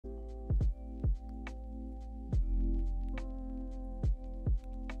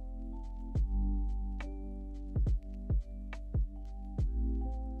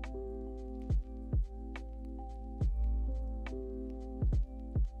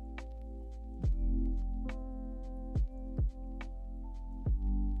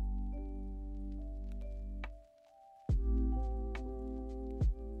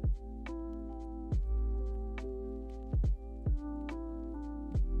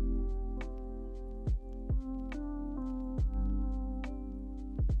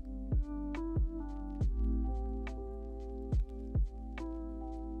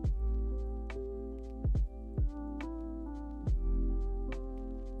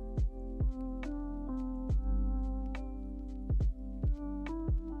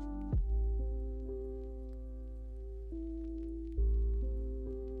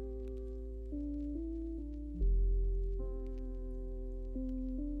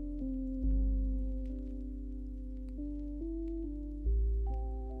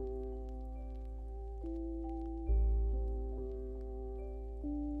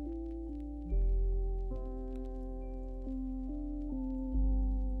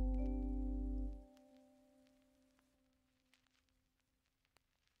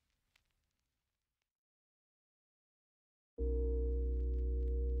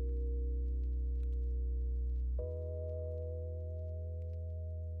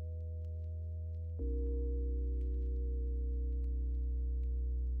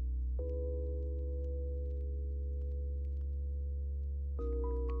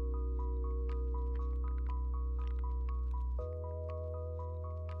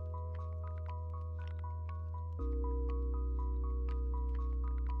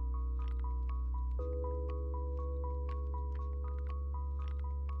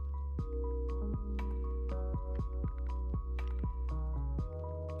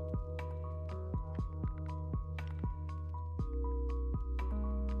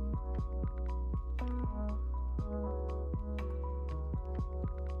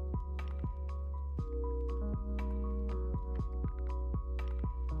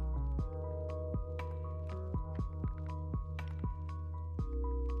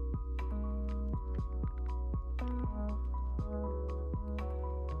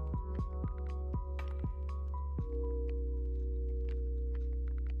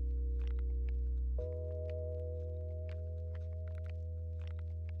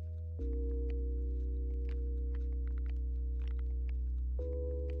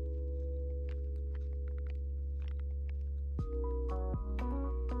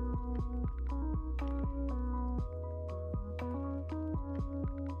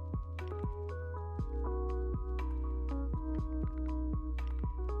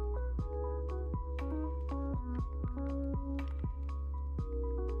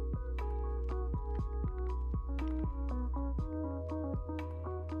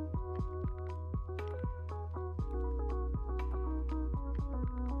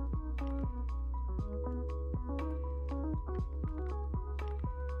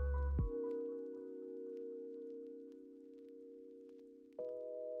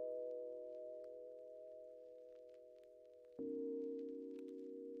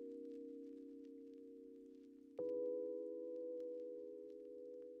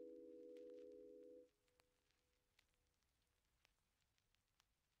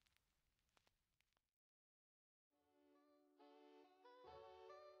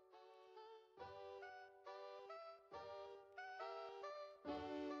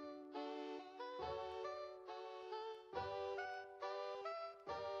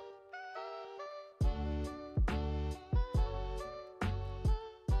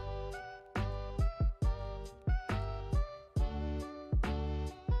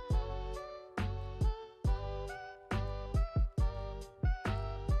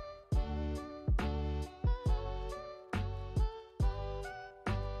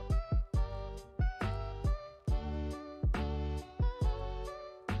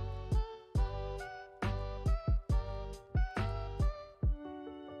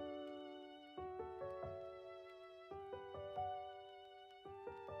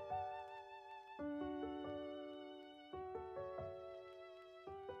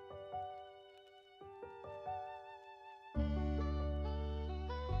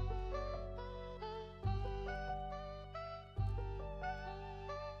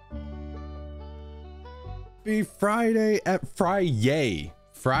Happy Friday at Friday.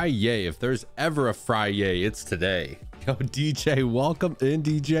 Friday. If there's ever a Friday, it's today. Yo, DJ, welcome in,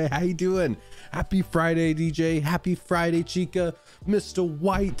 DJ. How you doing? Happy Friday, DJ. Happy Friday, Chica. Mr.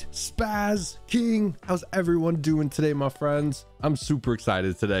 White, Spaz, King. How's everyone doing today, my friends? I'm super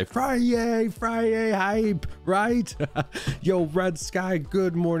excited today. Friday hype, right? Yo, Red Sky,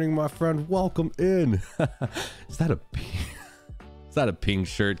 good morning, my friend. Welcome in. Is that a pink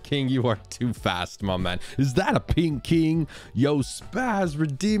shirt? King, you are too fast, my man. Is that a pink King? Yo, Spaz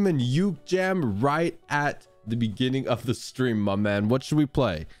redeeming Uke Jam right at the beginning of the stream, my man. What should we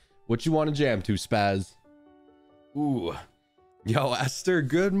play? What you want to jam to, Spaz? Ooh. Yo, Esther,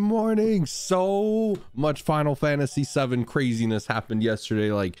 good morning. So much Final Fantasy VII craziness happened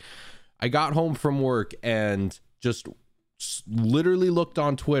yesterday. Like, I got home from work and just literally looked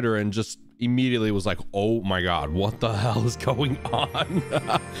on Twitter and just immediately was like, oh my god, what the hell is going on?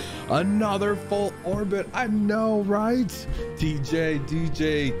 Another full orbit. I know, right?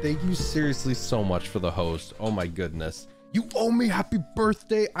 DJ, thank you seriously so much for the host. Oh my goodness, you owe me. Happy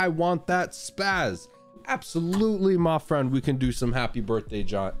birthday. I want that. Spaz, absolutely, my friend. We can do some happy birthday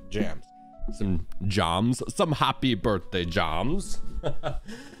jams, some happy birthday jams.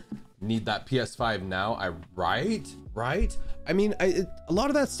 Need that PS5 now. Right. I mean, a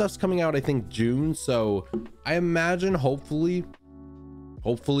lot of that stuff's coming out, I think, June. So I imagine hopefully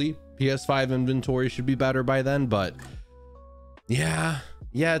PS5 inventory should be better by then. But yeah,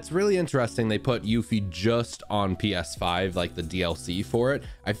 it's really interesting. They put Yuffie just on PS5, like the DLC for it.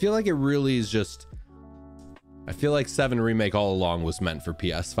 I feel like it really is just, I feel like 7 Remake all along was meant for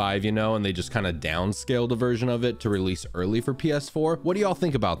PS5, you know, and they just kind of downscaled a version of it to release early for PS4. What do y'all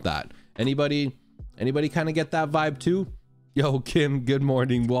think about that? Anybody kind of get that vibe too? Yo, Kim, good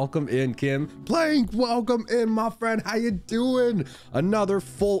morning. Welcome in, Kim. Blank, welcome in, my friend. How you doing? Another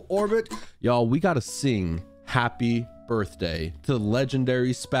full orbit. Y'all, we gotta sing happy birthday to the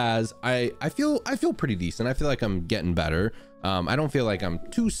legendary Spaz. I feel pretty decent. I feel like I'm getting better. I don't feel like I'm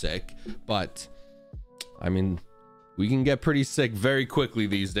too sick, but I mean, we can get pretty sick very quickly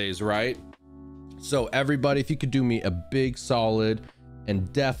these days, right? So everybody, if you could do me a big solid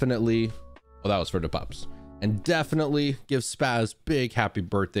and definitely, well, that was for the pups, and definitely give Spaz big happy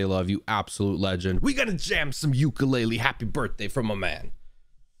birthday love, you absolute legend. We gotta jam some ukulele happy birthday from my man.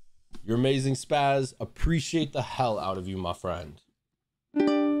 You're amazing, Spaz. Appreciate the hell out of you, my friend.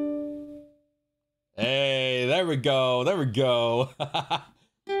 Hey, there we go.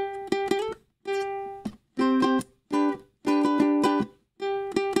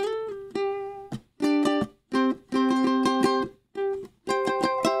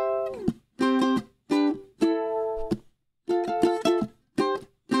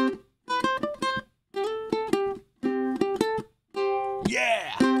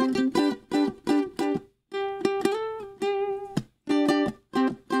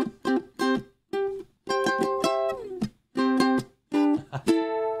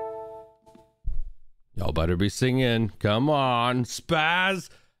 Y'all better be singing. Come on, Spaz.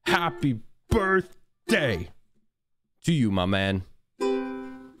 Happy birthday to you, my man.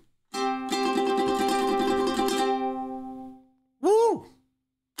 Woo!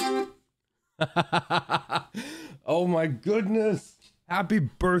 Oh my goodness. Happy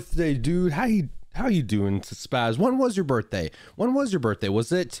birthday, dude. How you doing to Spaz? When was your birthday?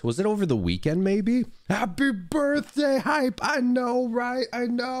 Was it over the weekend maybe? Happy birthday hype. I know, right? I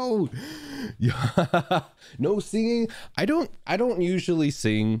know. No singing. I don't usually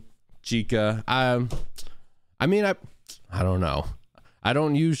sing, Chica. I mean, I don't know. I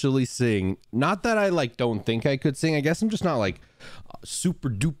don't usually sing. Not that I like don't think I could sing. I guess I'm just not like super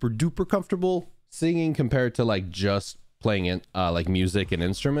duper comfortable singing compared to like just playing it like music and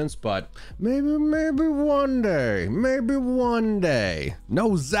instruments, but maybe one day.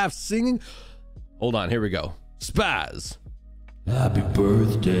 No Zeph singing. Hold on, here we go. Spaz. Happy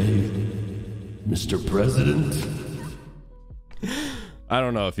birthday, Mr. President. I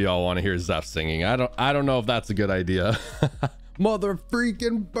don't know if y'all want to hear Zeph singing. I don't know if that's a good idea. Mother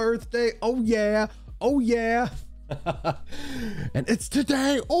freaking birthday. Oh yeah. And it's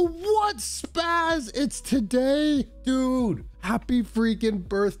today. Oh, what, Spaz? It's today, dude. Happy freaking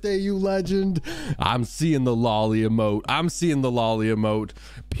birthday, you legend. I'm seeing the lolly emote.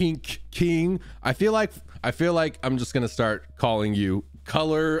 Pink King. I feel like I'm just gonna start calling you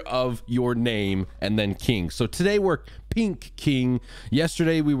color of your name and then King. So today we're Pink King.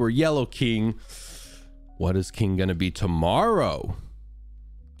 Yesterday we were Yellow King. What is King gonna be tomorrow?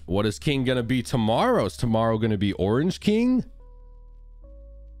 Is tomorrow gonna be Orange King?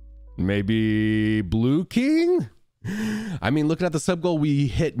 Maybe Blue King? I mean, looking at the sub goal, we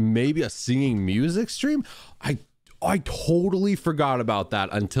hit maybe a singing music stream. I totally forgot about that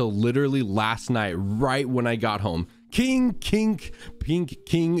until literally last night, right when I got home. King, pink,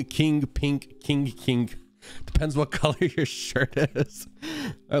 king. Depends what color your shirt is.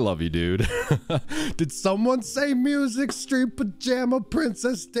 I love you, dude. Did someone say music stream? Pajama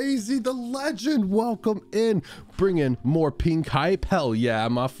Princess Daisy, the legend. Welcome in. Bring in more pink hype. Hell yeah,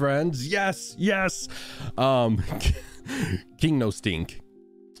 my friends. Yes. King no stink.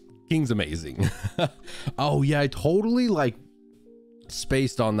 King's amazing. Oh yeah, I totally like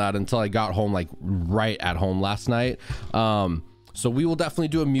spaced on that until I got home, like right at home last night. So we will definitely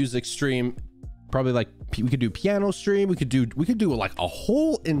do a music stream. Probably like we could do piano stream. We could do like a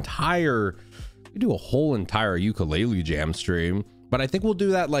whole entire ukulele jam stream. But I think we'll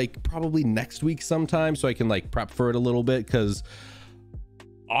do that like probably next week sometime, so I can like prep for it a little bit, because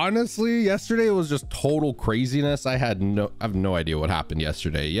honestly, yesterday was just total craziness. I have no idea what happened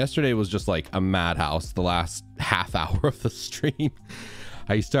yesterday. Yesterday was just like a madhouse the last half hour of the stream.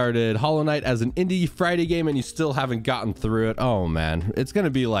 I started Hollow Knight as an indie Friday game and you still haven't gotten through it. Oh man, it's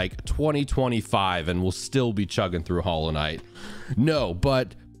gonna be like 2025 and we'll still be chugging through Hollow Knight. No,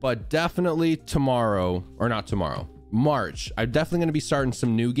 but definitely tomorrow, or not tomorrow, March, I'm definitely gonna be starting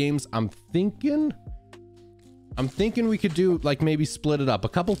some new games. I'm thinking we could do like maybe split it up. A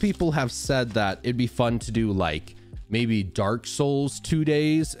couple people have said that it'd be fun to do like maybe Dark Souls 2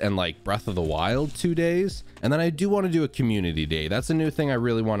 days and like Breath of the Wild 2 days. And then I do want to do a community day. That's a new thing I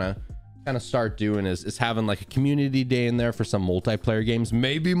really want to kind of start doing, is having like a community day in there for some multiplayer games.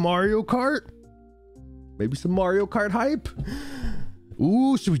 Maybe Mario Kart, maybe some Mario Kart hype.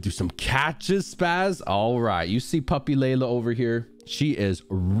 Ooh, should we do some catches, Spaz? All right, you see puppy Layla over here. She is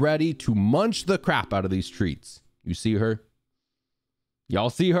ready to munch the crap out of these treats. You see her? Y'all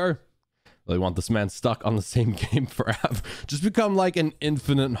see her? Really want this man stuck on the same game forever. Just become like an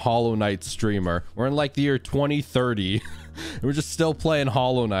infinite Hollow Knight streamer. We're in like the year 2030 and we're just still playing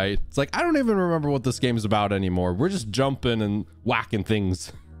Hollow Knight. It's like, I don't even remember what this game is about anymore. We're just jumping and whacking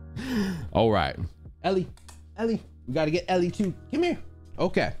things. All right, Ellie, we got to get Ellie too. Come here.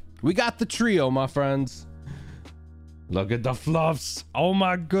 Okay, we got the trio, my friends. Look at the fluffs. Oh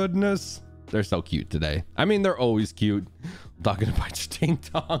my goodness. They're so cute today. I mean, they're always cute. I'm talking about your ding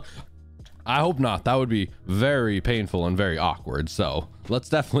dong. I hope not. That would be very painful and very awkward. So let's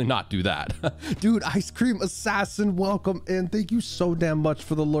definitely not do that. Dude, Ice Cream Assassin, welcome in. Thank you so damn much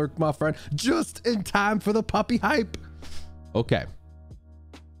for the lurk, my friend. Just in time for the puppy hype. Okay.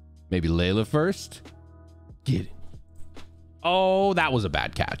 Maybe Layla first. Get it. Oh, that was a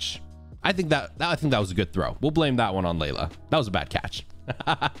bad catch. I think that was a good throw. We'll blame that one on Layla. That was a bad catch.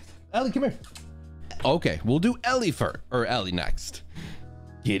 Ellie, come here. Okay, we'll do Ellie first, or Ellie next.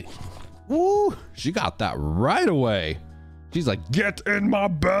 Get it. Ooh, she got that right away. She's like, get in my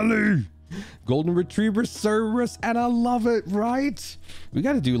belly. Golden Retriever Cerberus, and I love it, right? We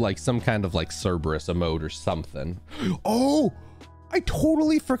got to do like some kind of like Cerberus emote or something. Oh, I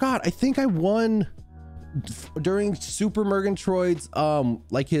totally forgot. I think I won during Super Murgatroyd's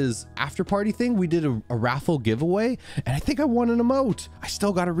like his after party thing. We did a raffle giveaway and I think I won an emote. I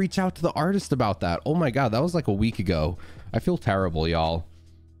still got to reach out to the artist about that. Oh my god, that was like a week ago. I feel terrible, y'all.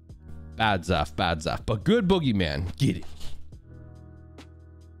 Bad Zeph, but good boogeyman. Get it.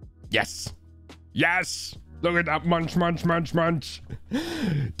 Yes, look at that munch.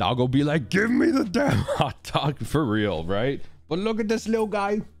 Dog will be like, give me the damn hot dog, for real, right? But look at this little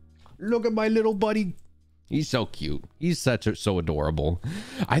guy. Look at my little buddy. He's so cute. He's so adorable.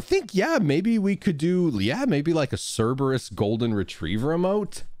 I think, yeah, maybe we could do, yeah, maybe like a Cerberus Golden Retriever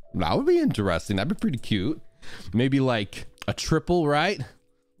emote. That would be interesting. That'd be pretty cute. Maybe like a triple, right?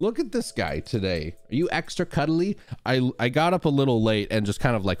 Look at this guy today. Are you extra cuddly? I got up a little late and just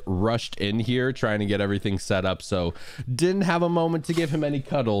kind of like rushed in here trying to get everything set up. So didn't have a moment to give him any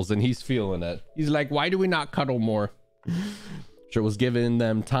cuddles and he's feeling it. He's like, why do we not cuddle more? Sure, was giving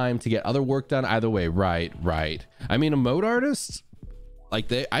them time to get other work done. Either way, right. I mean, emote artists,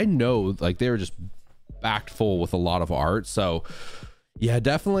 like I know like they were just backed full with a lot of art. So yeah,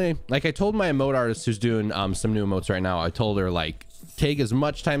 definitely. Like I told my emote artist who's doing some new emotes right now, I told her like, take as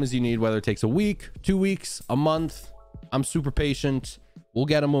much time as you need, whether it takes a week, 2 weeks, a month. I'm super patient. We'll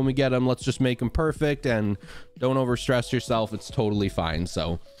get them when we get them. Let's just make them perfect and don't overstress yourself. It's totally fine.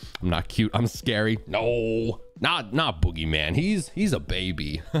 So I'm not cute. I'm scary. No, not boogeyman. He's a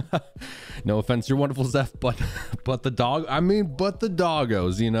baby. No offense, you're wonderful, Zeph, but the dog. I mean, but the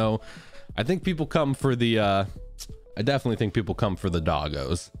doggos. You know, I think people come for the. I definitely think people come for the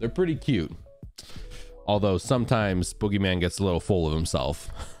doggos. They're pretty cute. Although sometimes Boogeyman gets a little full of himself.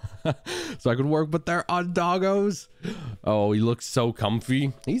 So I could work, but they're on doggos. Oh, he looks so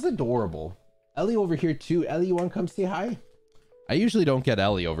comfy. He's adorable. Ellie over here too. Ellie, you want to come say hi? I usually don't get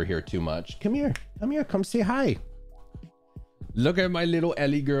Ellie over here too much. Come here. Come here. Come say hi. Look at my little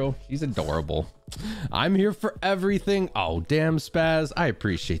Ellie girl. She's adorable. I'm here for everything. Oh, damn, Spaz. I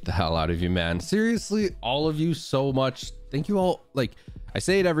appreciate the hell out of you, man. Seriously, all of you so much. Thank you all. Like, I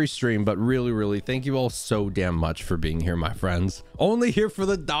say it every stream, but really, thank you all so damn much for being here, my friends. Only here for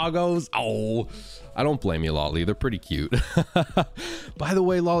the doggos. Oh, I don't blame you, Lolly. They're pretty cute. By the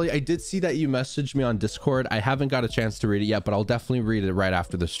way, Lolly, I did see that you messaged me on Discord. I haven't got a chance to read it yet, but I'll definitely read it right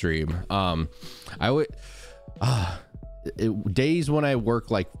after the stream. I would... days when I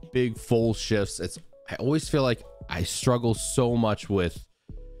work like big full shifts, I always feel like I struggle so much with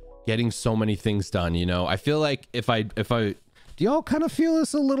getting so many things done, you know. I feel like if I do y'all kind of feel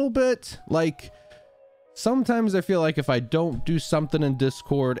this a little bit? Like sometimes I feel like if I don't do something in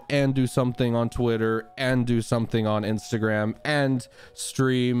Discord and do something on Twitter and do something on Instagram and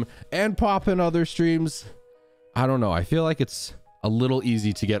stream and pop in other streams, I don't know, I feel like it's a little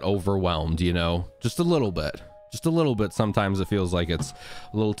easy to get overwhelmed, you know, just a little bit. Just a little bit. Sometimes it feels like it's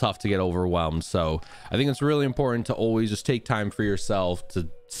a little tough to get overwhelmed. So I think it's really important to always just take time for yourself, to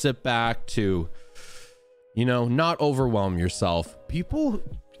sit back, to, you know, not overwhelm yourself. People,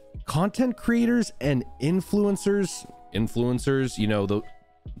 content creators and influencers, you know, the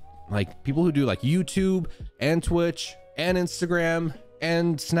like people who do like YouTube and Twitch and Instagram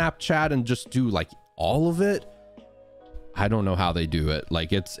and Snapchat and just do like all of it. I don't know how they do it.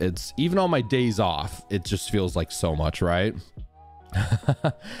 Like it's even on my days off, it just feels like so much, right?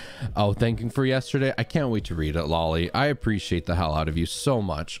 Oh, thanking for yesterday. I can't wait to read it, Lolly. I appreciate the hell out of you so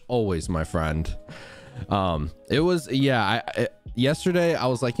much. Always, my friend. It was, yeah, yesterday I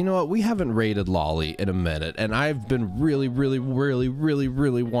was like, you know what? We haven't raided Lolly in a minute, and I've been really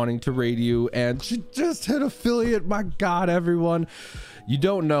wanting to raid you, and she just hit affiliate. My God, everyone. You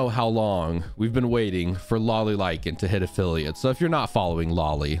don't know how long we've been waiting for Lolly Lycan to hit affiliate. So if you're not following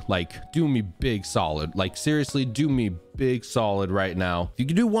Lolly, like, do me big solid. Like, seriously, do me big solid right now. If you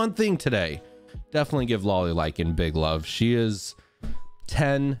can do one thing today, definitely give Lolly Lycan big love. She is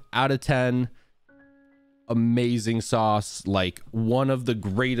 10 out of 10. Amazing sauce. Like, one of the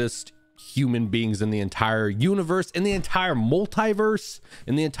greatest human beings in the entire universe, in the entire multiverse,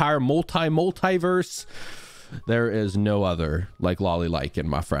 in the entire multiverse. There is no other like Lolly Lycan,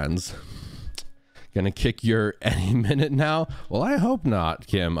 my friends. Gonna kick your any minute now? Well, I hope not,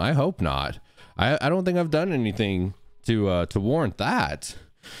 Kim. I hope not. I don't think I've done anything to warrant that.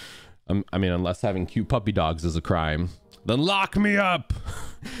 I mean, unless having cute puppy dogs is a crime, then lock me up.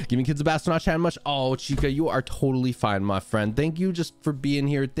 Giving kids a bath, not chatting much. Oh, Chica, you are totally fine, my friend. Thank you just for being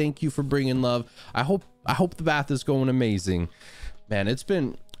here. Thank you for bringing love. I hope the bath is going amazing. Man, it's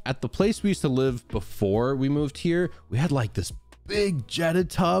been... At the place we used to live before we moved here, we had like this big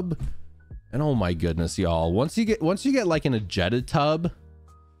jetted tub, and oh my goodness, y'all, once you get like in a jetted tub,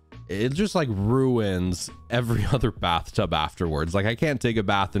 it just like ruins every other bathtub afterwards. Like, I can't take a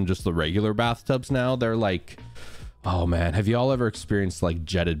bath in just the regular bathtubs now. They're like, oh man, have y'all ever experienced like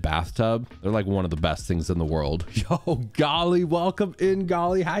jetted bathtub? They're like one of the best things in the world. Yo, Golly, welcome in,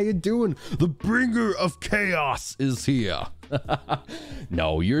 Golly. How you doing? The bringer of chaos is here.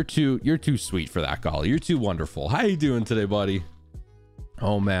 No, you're too sweet for that, Golly. You're too wonderful. How you doing today, buddy?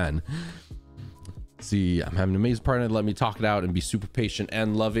 Oh man. See, I'm having an amazing partner to let me talk it out and be super patient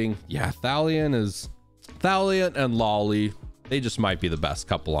and loving. Yeah, Thalion and Lolly, they just might be the best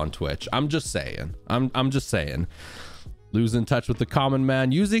couple on Twitch. I'm just saying. I'm just saying. Losing touch with the common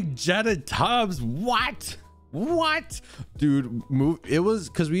man using jetted tubs. What? Dude, it was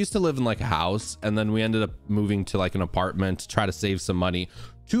because we used to live in like a house, and then we ended up moving to like an apartment to try to save some money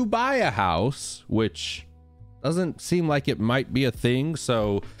to buy a house, which doesn't seem like it might be a thing.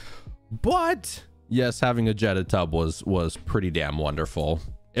 So, but yes, having a jetted tub was pretty damn wonderful.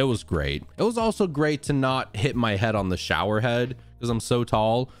 It was great. It was also great to not hit my head on the shower head because I'm so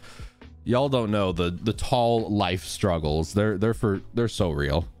tall. Y'all don't know the tall life struggles. They're so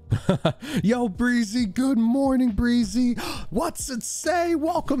real. Yo, Breezy, good morning, Breezy. What's it say?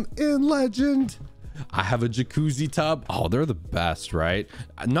 Welcome in, legend. I have a jacuzzi tub. Oh, they're the best, right?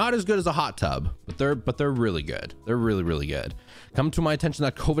 Not as good as a hot tub, but they're really good. They're really good. Come to my attention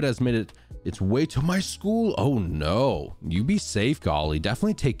that COVID has made its way to my school. Oh no, you be safe, Golly.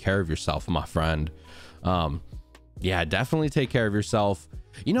 Definitely take care of yourself, my friend. Yeah, definitely take care of yourself.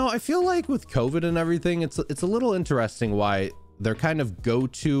 You know, I feel like with COVID and everything, it's a little interesting why their kind of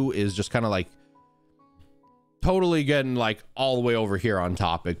go-to is just kind of like totally getting like all the way over here on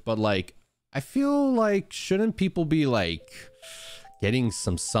topic, but like I feel like, shouldn't people be like getting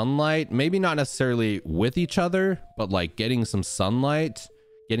some sunlight? Maybe not necessarily with each other, but like getting some sunlight,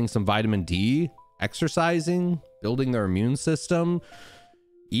 getting some vitamin D, exercising, building their immune system,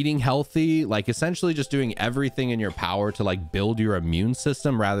 eating healthy, like essentially just doing everything in your power to like build your immune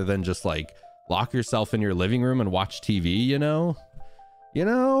system rather than just like lock yourself in your living room and watch TV, you know?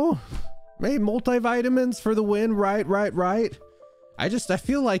 Maybe multivitamins for the win, right? I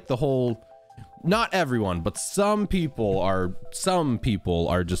feel like the whole, not everyone, but some people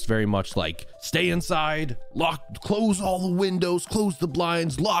are just very much like, stay inside, close all the windows, close the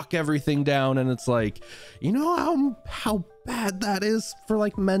blinds, lock everything down. And it's like, you know how bad that is for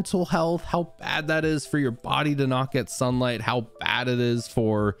like mental health, how bad that is for your body to not get sunlight, how bad it is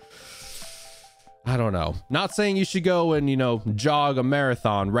for, I don't know, not saying you should go and, you know, jog a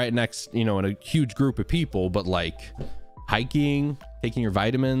marathon right next, you know, in a huge group of people, but like hiking, taking your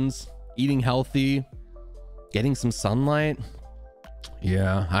vitamins, eating healthy, getting some sunlight.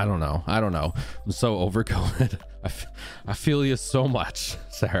 Yeah, I don't know. I'm so over COVID. I feel you so much,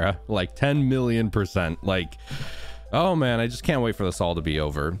 Sarah, like 10 million %. Like, oh man, I just can't wait for this all to be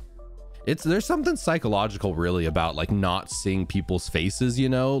over. There's something psychological really about like not seeing people's faces, you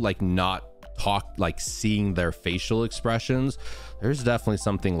know, like not seeing their facial expressions. There's definitely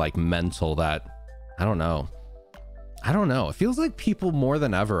something like mental that I don't know. It feels like people more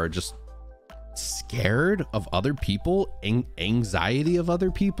than ever are just scared of other people, anxiety of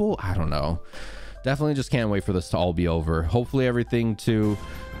other people. I don't know. Definitely just can't wait for this to all be over. Hopefully everything to,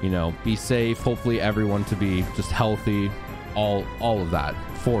 you know, be safe. Hopefully everyone to be just healthy. All of that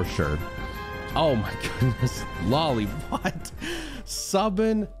for sure. Oh my goodness, Lolly, what?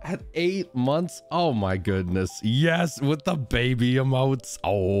 Subbing at 8 months. Oh my goodness. Yes, with the baby emotes.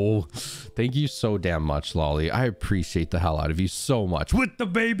 Oh, thank you so damn much, Lolly. I appreciate the hell out of you so much. With the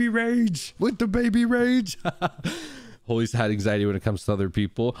baby rage. Holy's had anxiety when it comes to other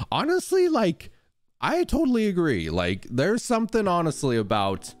people. Honestly, like, I totally agree. Like, there's something honestly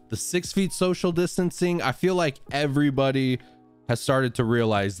about the 6 feet social distancing. I feel like everybody has started to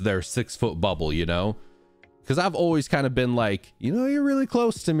realize their 6 foot bubble, you know? Because I've always kind of been like, you know, you're really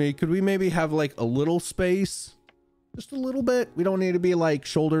close to me. Could we maybe have like a little space? Just a little bit. We don't need to be like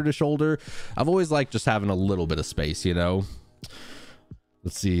shoulder to shoulder. I've always liked just having a little bit of space, you know?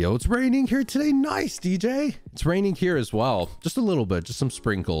 Let's see. Oh, it's raining here today. Nice, DJ. It's raining here as well. Just a little bit, just some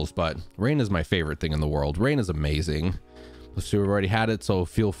sprinkles, but rain is my favorite thing in the world. Rain is amazing. Let's see, we've already had it, so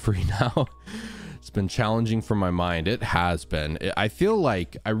feel free now. It's been challenging for my mind. It has been. I feel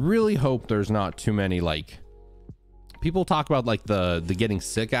like, I really hope there's not too many like, people talk about like the getting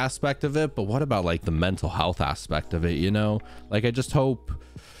sick aspect of it, but what about like the mental health aspect of it, you know? Like, I just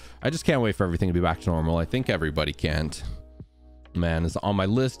can't wait for everything to be back to normal. I think everybody can't. Man, is on my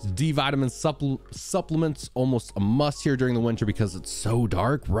list. D vitamin supplements, almost a must here during the winter because it's so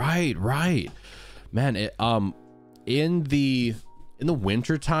dark. Right. Man, it in the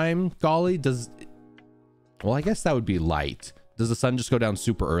winter time, golly, well, I guess that would be light. Does the sun just go down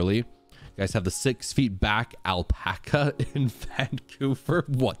super early? You guys have the 6 feet back alpaca in Vancouver.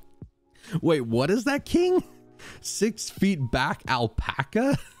 What? Wait, what is that, King? 6 feet back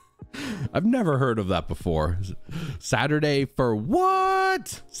alpaca? I've never heard of that before. Saturday for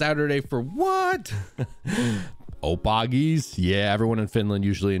what? Opagis. Yeah, everyone in Finland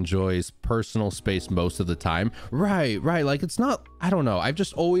usually enjoys personal space most of the time. Right. Like, it's not, I don't know. I've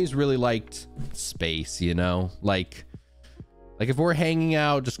just always really liked space, you know? Like if we're hanging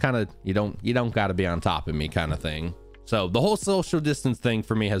out, just kind of, you don't got to be on top of me kind of thing. So the whole social distance thing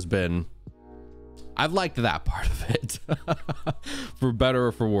for me has been, I've liked that part of it. For better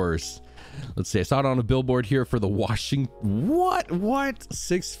or for worse. Let's see. I saw it on a billboard here for the Washington. What?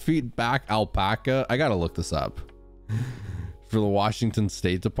 6 feet back alpaca. I got to look this up. For the Washington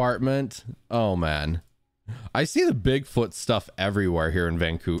State Department. Oh, man. I see the Bigfoot stuff everywhere here in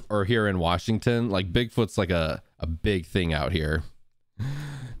Vancouver or here in Washington. Like, Bigfoot's like a big thing out here.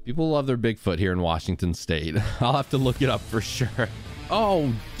 People love their Bigfoot here in Washington State. I'll have to look it up for sure.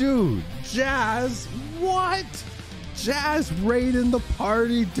 Oh, dude, Jazz, what? Jazz raiding the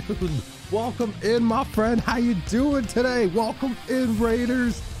party, dude. Welcome in, my friend. How you doing today? Welcome in,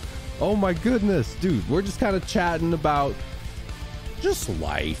 Raiders. Oh my goodness, dude. We're just kind of chatting about just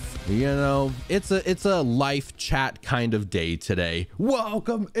life. You know, it's a life chat kind of day today.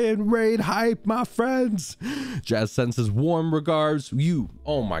 Welcome in, Raid Hype, my friends. Jazz sends his warm regards.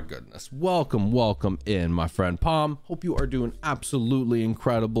 Oh my goodness. Welcome in, my friend. Palm, hope you are doing absolutely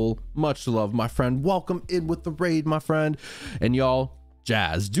incredible. Much love, my friend. Welcome in with the raid, my friend. And y'all,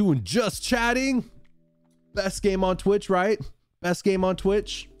 Jazz doing just chatting. Best game on Twitch, right? Best game on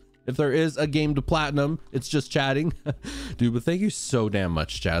Twitch. If there is a game to platinum, it's just chatting. Dude, but thank you so damn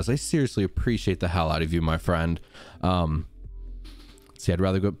much, Jazz. I seriously appreciate the hell out of you, my friend. See, I'd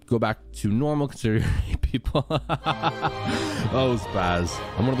rather go back to normal considering people. Oh, Spaz.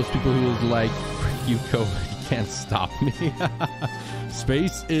 I'm one of those people who is like, you go, you can't stop me.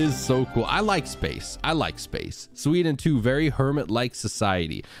 Space is so cool. I like space. I like space. Sweden too, very hermit-like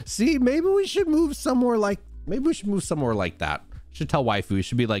society. See, maybe we should move somewhere like that. Should tell waifu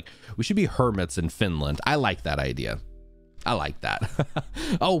we should be hermits in Finland. I like that idea. I like that.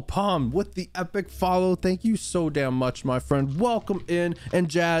 Oh, Palm with the epic follow. Thank you so damn much, my friend. Welcome in. And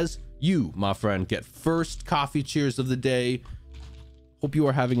Jazz, you, my friend, get first coffee cheers of the day. Hope you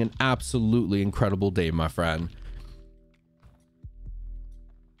are having an absolutely incredible day, my friend.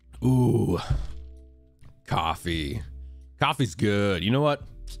 Ooh, coffee. Coffee's good. You know what?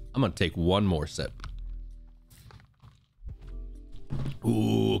 I'm gonna take one more sip.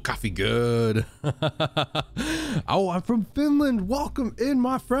 Ooh, coffee good. Oh, I'm from Finland. Welcome in,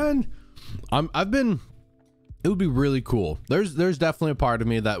 my friend. It would be really cool. There's definitely a part of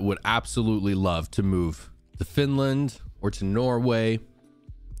me that would absolutely love to move to Finland or to Norway.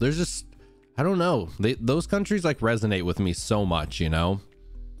 There's just, I don't know. Those countries like resonate with me so much, you know?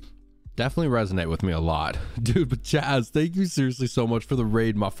 Definitely resonate with me a lot. Dude, but Jazz, thank you seriously so much for the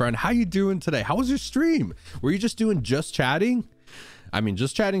raid, my friend. How you doing today? How was your stream? Were you just doing just chatting? I mean,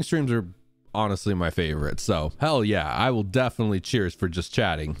 just chatting streams are honestly my favorite. So hell yeah, I will definitely cheers for just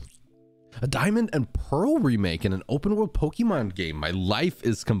chatting. A Diamond and Pearl remake in an open world Pokemon game. My life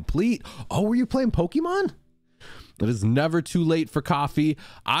is complete. Oh, were you playing Pokemon? It is never too late for coffee.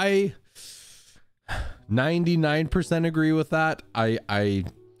 I 99% agree with that. I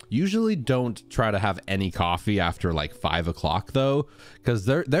usually don't try to have any coffee after like 5 o'clock though, because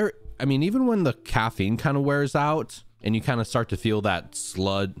I mean, even when the caffeine kind of wears out and you kind of start to feel that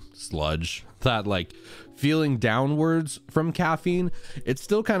sludge, that like feeling downwards from caffeine, it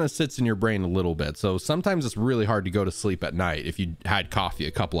still kind of sits in your brain a little bit. So sometimes it's really hard to go to sleep at night if you had coffee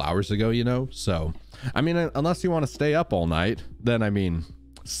a couple hours ago, you know? So, I mean, unless you want to stay up all night, then I mean,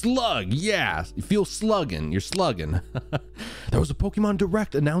 slug, yeah, you feel slugging, you're slugging. There was a Pokemon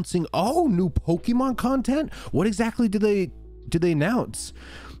Direct announcing, oh, new Pokemon content. What exactly did they announce?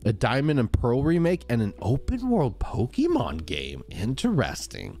 A Diamond and Pearl remake and an open world Pokemon game.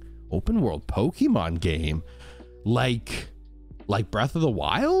 Interesting. Open world Pokemon game, like Breath of the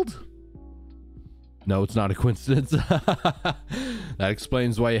Wild? No, it's not a coincidence. That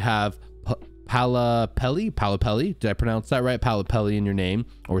explains why you have Palapelli. Did I pronounce that right? Palapelli in your name,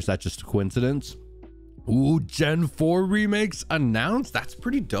 or is that just a coincidence? Ooh, Gen 4 remakes announced. That's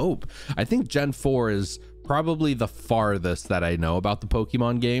pretty dope. I think Gen 4 is probably the farthest that I know about the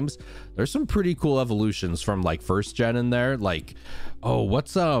Pokemon games. There's some pretty cool evolutions from like first gen in there. Like, oh,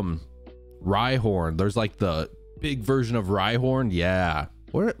 what's Rhyhorn? There's like the big version of Rhyhorn. Yeah.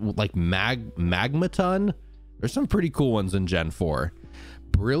 What, like Magmaton? There's some pretty cool ones in Gen 4.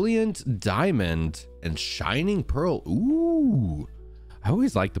 Brilliant Diamond and Shining Pearl. Ooh, I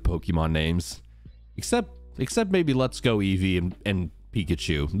always like the Pokemon names, except maybe Let's Go Eevee and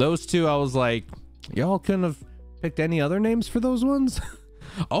Pikachu. Those two, I was like, y'all couldn't have picked any other names for those ones.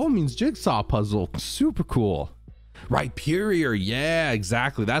 Oh, it means Jigsaw Puzzle. Super cool. Rhyperior. Yeah,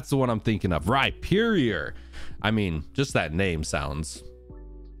 exactly. That's the one I'm thinking of. Rhyperior. I mean, just that name sounds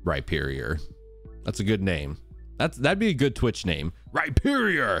Rhyperior. That's a good name. That'd be a good Twitch name.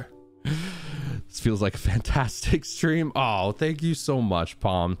 Rhyperior. This feels like a fantastic stream. Oh, thank you so much,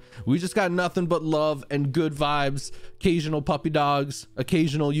 Palm. We just got nothing but love and good vibes. Occasional puppy dogs,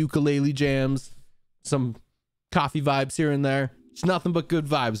 occasional ukulele jams, some coffee vibes here and there. It's nothing but good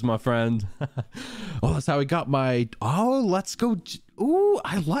vibes, my friend. Oh, that's how I got my, oh, let's go. Ooh,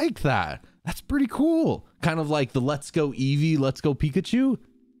 I like that. That's pretty cool. Kind of like the Let's Go Eevee, Let's Go Pikachu.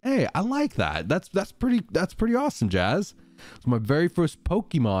 Hey, I like that. That's pretty awesome, Jazz. It's my very first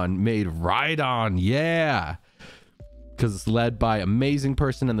Pokemon made Rhydon. Yeah. Because it's led by amazing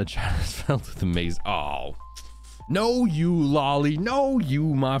person and the chat is filled with amazing. Oh. No, you, Lolly. No, you,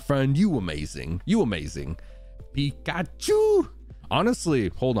 my friend. You amazing. You amazing. Pikachu. Honestly,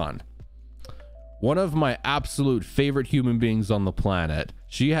 hold on. One of my absolute favorite human beings on the planet.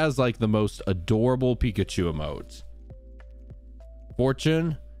 She has like the most adorable Pikachu emotes.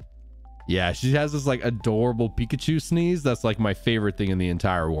 Fortune. Yeah, she has this like adorable Pikachu sneeze. That's like my favorite thing in the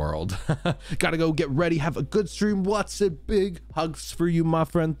entire world. Gotta go get ready. Have a good stream. What's it? Big hugs for you, my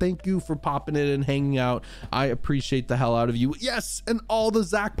friend. Thank you for popping in and hanging out. I appreciate the hell out of you. Yes, and all the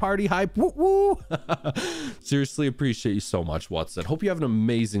Zach party hype. Woo woo. Seriously, appreciate you so much, Watson. Hope you have an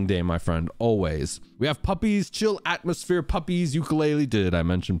amazing day, my friend. Always. We have puppies, chill atmosphere, puppies, ukulele. Did I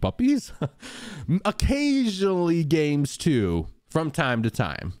mention puppies? Occasionally games too, from time to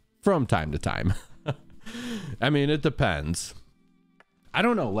time. From time to time. I mean, it depends. I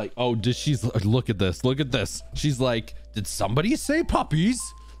don't know, like, oh, does she's look at this, look at this. She's like, did somebody say puppies?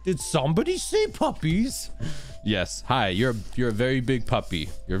 Did somebody say puppies? Yes. Hi, you're a very big puppy.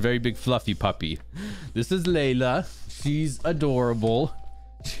 You're a very big fluffy puppy. This is Layla. She's adorable.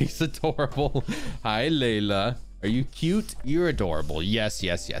 She's adorable. Hi, Layla. Are you cute? You're adorable. Yes,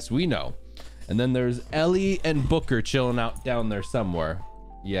 yes, yes. We know. And then there's Ellie and Booker chilling out down there somewhere.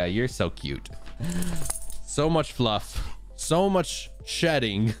 Yeah, you're so cute. So much fluff, so much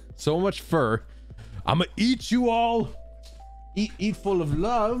shedding, so much fur. I'ma eat you all. Eat full of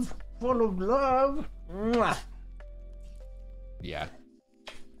love, full of love. Mwah. Yeah.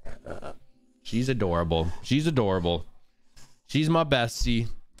 She's adorable. She's adorable. She's my bestie.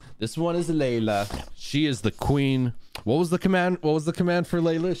 This one is Layla. She is the queen. What was the command? What was the command for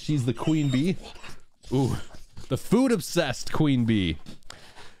Layla? She's the queen bee. Ooh, the food obsessed queen bee.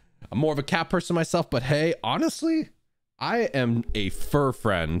 I'm more of a cat person myself, but hey, honestly, I am a fur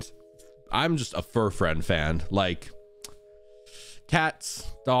friend. I'm just a fur friend fan. Like cats,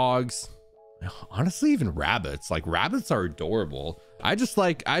 dogs, honestly, even rabbits. Like rabbits are adorable. I just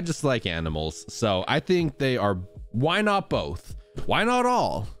like animals. So I think they are, why not both? Why not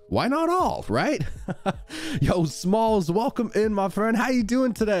all? Why not all, right? Yo, Smalls, welcome in, my friend. How you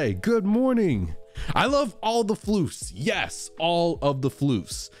doing today? Good morning. I love all the floofs. Yes, all of the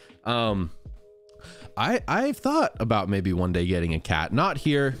floofs. I've thought about maybe one day getting a cat, not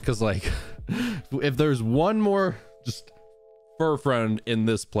here, because like if there's one more just fur friend in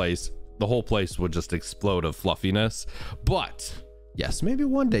this place, the whole place would just explode of fluffiness. But yes, maybe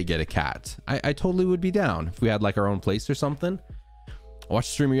one day get a cat. I totally would be down if we had like our own place or something. I watched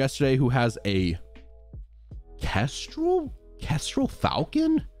a streamer yesterday who has a kestrel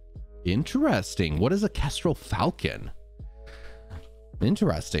falcon. Interesting. What is a kestrel falcon?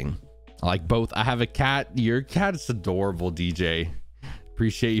 Interesting. I like both. I have a cat. Your cat is adorable, DJ.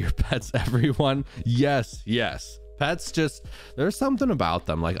 Appreciate your pets, everyone. Yes, yes. Pets just, there's something about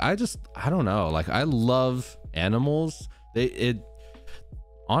them. Like I don't know. Like I love animals.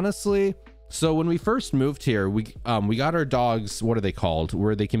 Honestly, so when we first moved here, we got our dogs, what are they called?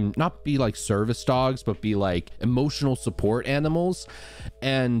 Where they can not be like service dogs, but be like emotional support animals.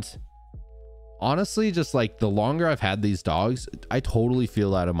 And honestly, just like the longer I've had these dogs, I totally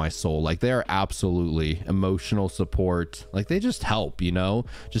feel that in my soul. Like they are absolutely emotional support. Like they just help, you know,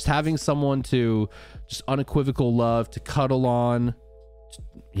 just having someone to just unequivocal love to cuddle on.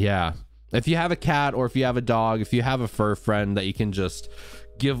 Yeah. If you have a cat or if you have a dog, if you have a fur friend that you can just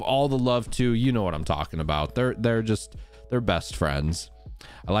give all the love to, you know what I'm talking about. They're best friends.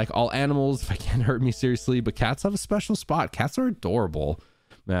 I like all animals if I can't hurt me, seriously, but cats have a special spot. Cats are adorable.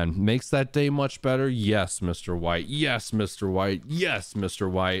 Man, makes that day much better. Yes, Mr. White. Yes, Mr. White. Yes, Mr.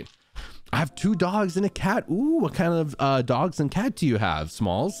 White. I have 2 dogs and a cat. Ooh, what kind of dogs and cat do you have,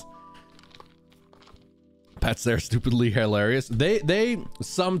 Smalls? Pets, they're stupidly hilarious. They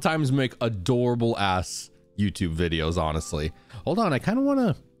sometimes make adorable ass YouTube videos, honestly. Hold on, I kind of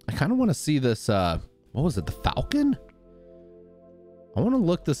want to see this what was it? The falcon? I want to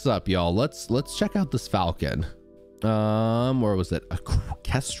look this up, y'all. Let's check out this falcon. Where was it? A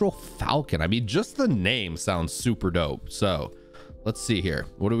kestrel falcon. I mean, just the name sounds super dope. So let's see here.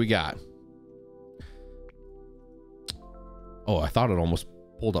 What do we got? Oh, I thought it almost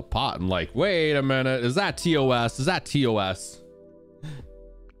pulled a pot. I'm like, wait a minute. Is that TOS? Is that TOS?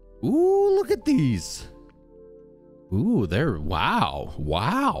 Ooh, look at these. Ooh, they're,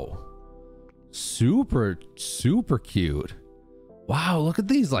 wow. Super cute. Wow, look at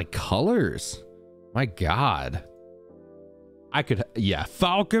these like colors. My God. I could, yeah,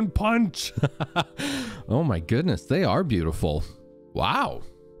 falcon punch. Oh my goodness, they are beautiful. Wow.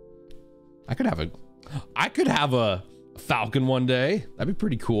 I could have a falcon one day. That'd be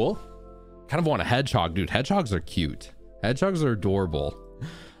pretty cool. Kind of want a hedgehog, dude. Hedgehogs are cute. Hedgehogs are adorable.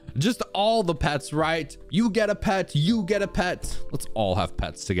 Just all the pets, right? You get a pet, you get a pet. Let's all have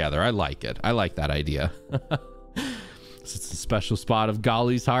pets together. I like it. I like that idea. It's a special spot of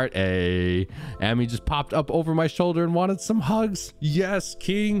Golly's heart. Hey, Amy just popped up over my shoulder and wanted some hugs. Yes,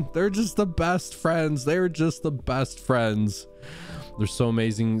 King. They're just the best friends. They're just the best friends. They're so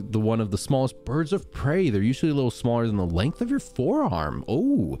amazing. The one of the smallest birds of prey. They're usually a little smaller than the length of your forearm.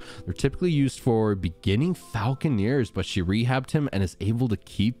 Oh, they're typically used for beginning falconeers, but she rehabbed him and is able to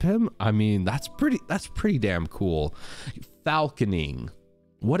keep him. I mean, that's pretty damn cool. Falconing.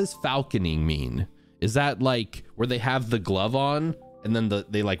 What does falconing mean? Is that like where they have the glove on and then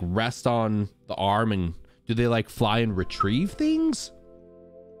they like rest on the arm, and do they like fly and retrieve things?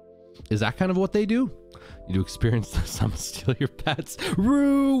 Is that kind of what they do? You do experience some steal your pets.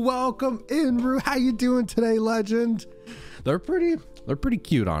 Rue, welcome in, Rue. How you doing today, legend? They're pretty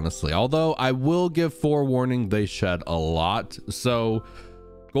cute, honestly. Although I will give forewarning, they shed a lot. So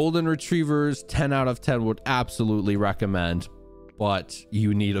golden retrievers, 10 out of 10 would absolutely recommend, but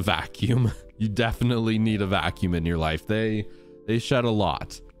you need a vacuum. You definitely need a vacuum in your life. They shed a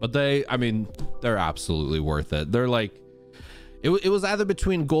lot, but I mean, they're absolutely worth it. They're like, it was either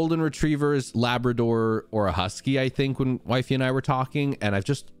between golden retrievers, Labrador, or a Husky, I think, when wifey and I were talking. And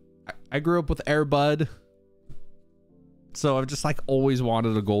I grew up with Air Bud, so I've just like always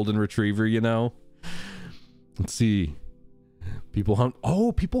wanted a golden retriever, you know. Let's see. People hunt.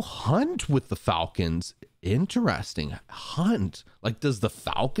 Oh, people hunt with the falcons. Interesting. Hunt. Like, does the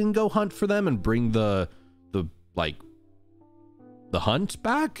falcon go hunt for them and bring the hunt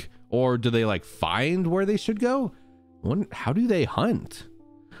back? Or do they like find where they should go? How do they hunt?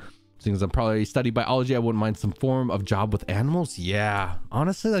 Since I'm probably studying biology, I wouldn't mind some form of job with animals. Yeah,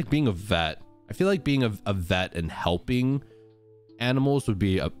 honestly, like being a vet. I feel like being a vet and helping animals would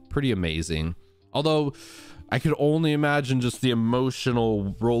be pretty amazing. Although I could only imagine just the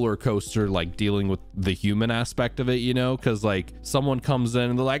emotional roller coaster, like dealing with the human aspect of it, you know, because like someone comes in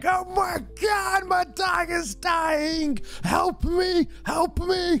and they're like, oh my God, my dog is dying. Help me, help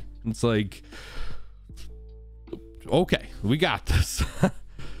me. It's like, okay, we got this.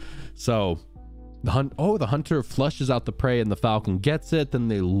 So the hunter flushes out the prey and the falcon gets it. Then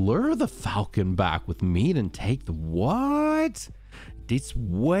they lure the falcon back with meat and take the what? Dates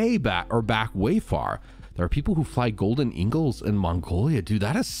way back, or back way far. There are people who fly golden eagles in Mongolia. Dude,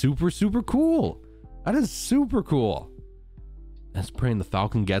 that is super, super cool. That is super cool. That's praying the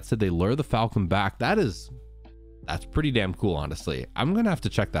falcon gets it. They lure the falcon back. That's pretty damn cool, honestly. I'm gonna have to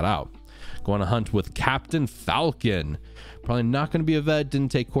check that out. Go on a hunt with Captain Falcon. Probably not going to be a vet.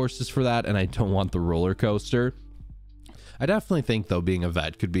 Didn't take courses for that, and I don't want the roller coaster. I definitely think, though, being a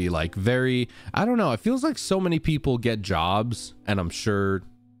vet could be like very, I don't know. It feels like so many people get jobs, and I'm sure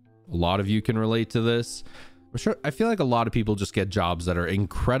a lot of you can relate to this. I feel like a lot of people just get jobs that are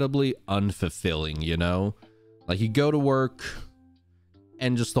incredibly unfulfilling, you know? Like you go to work,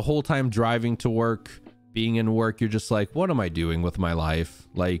 and just the whole time driving to work, being in work, you're just like, what am I doing with my life?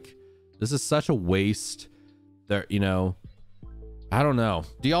 Like, this is such a waste. There, you know, I don't know.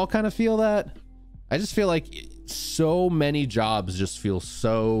 Do y'all kind of feel that? I just feel like so many jobs just feel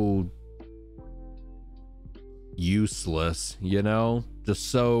so useless, you know? Just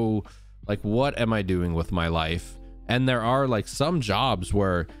so like, what am I doing with my life? And there are like some jobs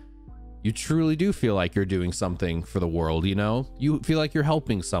where you truly do feel like you're doing something for the world, you know? You feel like you're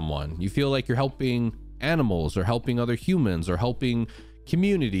helping someone. You feel like you're helping animals or helping other humans or helping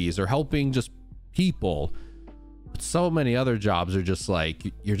communities or helping just people. But so many other jobs are just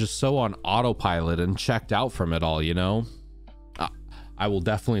like, you're just so on autopilot and checked out from it all, you know? I will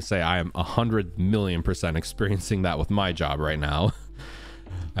definitely say I am 100,000,000% experiencing that with my job right now.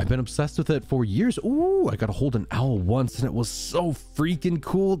 I've been obsessed with it for years. Ooh, I got to hold an owl once and it was so freaking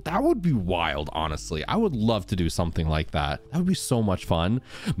cool. That would be wild, honestly. I would love to do something like that. That would be so much fun.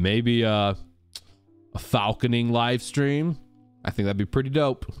 Maybe a falconing live stream. I think that'd be pretty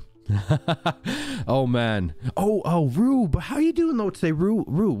dope. Oh man. Oh Rue, but how you doing though today, Rue?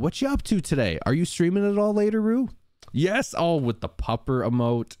 What you up to today? Are you streaming it all later, Rue? Yes. Oh, with the pupper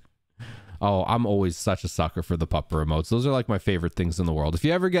emote. Oh, I'm always such a sucker for the pupper emotes. Those are like my favorite things in the world. If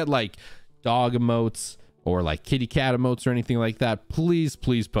you ever get like dog emotes or like kitty cat emotes or anything like that, please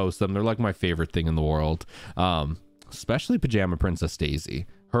post them. They're like my favorite thing in the world. Especially Pajama Princess Daisy.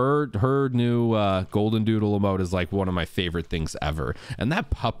 Her new golden doodle emote is like one of my favorite things ever. And that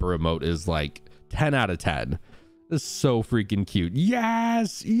pupper emote is like 10 out of 10. It's so freaking cute.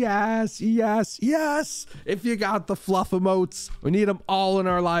 Yes. If you got the fluff emotes, we need them all in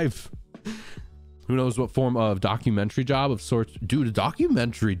our life. Who knows what form of documentary job of sorts. Dude, a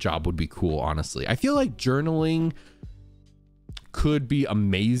documentary job would be cool, honestly. I feel like journaling could be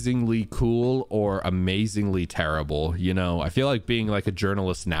amazingly cool or amazingly terrible, you know? I feel like being like a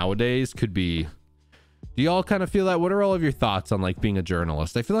journalist nowadays could be... Do y'all kind of feel that? What are all of your thoughts on like being a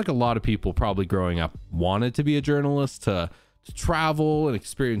journalist? I feel like a lot of people probably growing up wanted to be a journalist, to travel and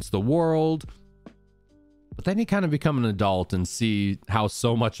experience the world. But then you kind of become an adult and see how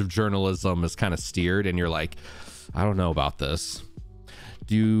so much of journalism is kind of steered, and you're like, I don't know about this.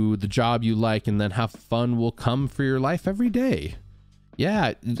 Do the job you like, and then have fun will come for your life every day. Yeah,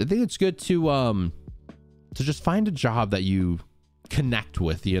 I think it's good to just find a job that you connect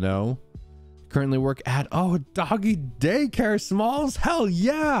with, you know. Currently work at, oh, doggy daycare, Smalls. Hell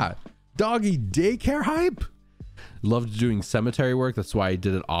yeah. Doggy daycare hype. Loved doing cemetery work. That's why I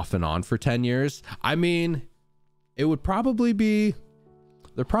did it off and on for 10 years. I mean, it would probably be,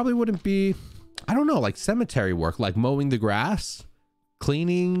 there probably wouldn't be, I don't know, like cemetery work, like mowing the grass,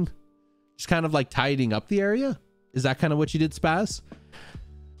 cleaning, just kind of like tidying up the area. Is that kind of what you did, Spaz?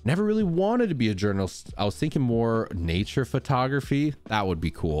 Never really wanted to be a journalist. I was thinking more nature photography. That would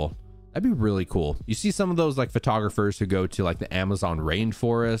be cool. That'd be really cool. You see some of those like photographers who go to like the Amazon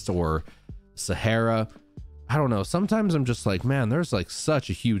rainforest or Sahara. I don't know. Sometimes I'm just like, man, there's like such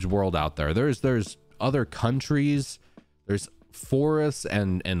a huge world out there. There's other countries, there's forests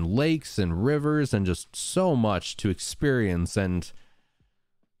and lakes and rivers and just so much to experience. And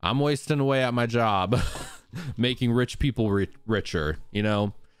I'm wasting away at my job making rich people richer, you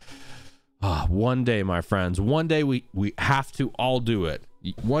know. One day, my friends, one day we have to all do it.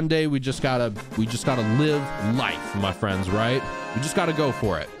 One day we just gotta live life, my friends, right? We just gotta go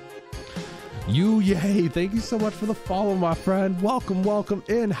for it. Yay, thank you so much for the follow, my friend. Welcome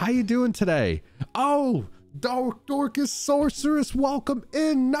in. How you doing today? Oh, Dorcas Sorceress, welcome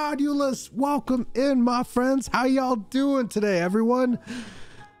in. Nodulus, welcome in, my friends. How y'all doing today, everyone?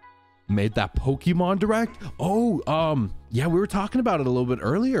 Made that Pokemon Direct. Oh, yeah, we were talking about it a little bit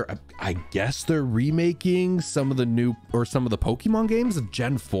earlier. I guess they're remaking some of the Pokemon games of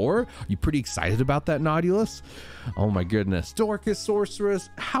Gen 4. Are you pretty excited about that, Nodulus? Oh my goodness. Dorcas Sorceress,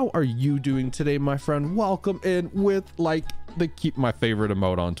 how are you doing today, my friend? Welcome in with like my favorite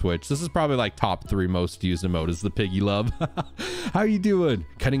emote on Twitch. This is probably like top 3 most used emote is the Piggy Love. How are you doing?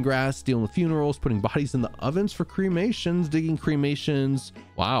 Cutting grass, dealing with funerals, putting bodies in the ovens for cremations, digging cremations.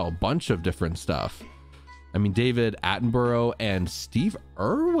 Wow, a bunch of different stuff. I mean, David Attenborough and Steve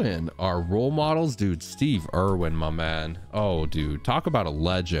Irwin are role models. Dude, Steve Irwin, my man. Oh, dude, talk about a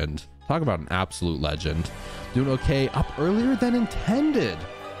legend. Talk about an absolute legend. Doing okay, up earlier than intended.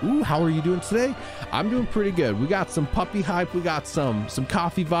 Ooh, how are you doing today? I'm doing pretty good. We got some puppy hype. We got some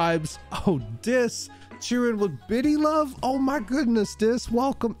coffee vibes. Oh, Dis, cheering with Biddy Love. Oh my goodness, Dis,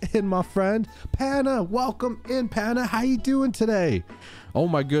 welcome in, my friend. Panna, welcome in, Panna. How you doing today? Oh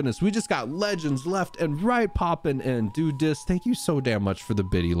my goodness, we just got legends left and right popping in. Dude, Dis, thank you so damn much for the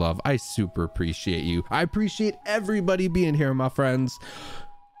Biddy Love. I super appreciate you. I appreciate everybody being here, my friends.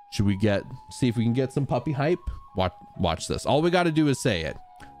 Should we see if we can get some puppy hype? Watch this. All we got to do is say it.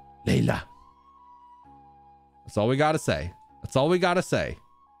 Layla. That's all we got to say. That's all we got to say.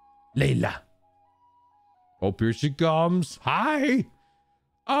 Layla. Oh, here she comes. Hi.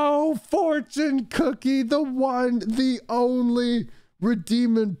 Oh, Fortune Cookie, the one, the only,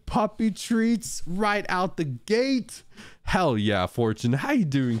 redeeming puppy treats right out the gate. Hell yeah, Fortune. How you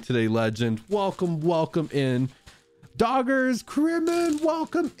doing today, legend? Welcome in. Doggers, Crimin,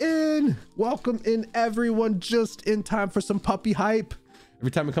 welcome in everyone, just in time for some puppy hype.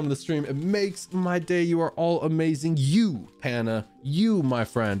 Every time I come to the stream, it makes my day. You are all amazing. You, Panna, you, my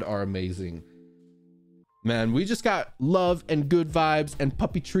friend, are amazing. Man, we just got love and good vibes and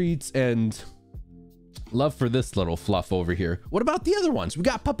puppy treats and love for this little fluff over here. What about the other ones? We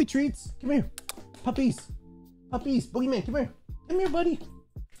got puppy treats. Come here. Puppies. Boogeyman, come here. Come here, buddy.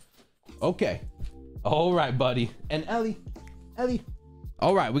 Okay. All right, buddy. And Ellie.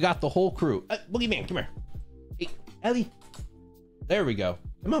 All right, we got the whole crew. Boogeyman, come here. Hey, Ellie. There we go.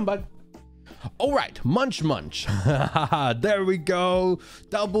 Come on, bud. All right, munch. There we go.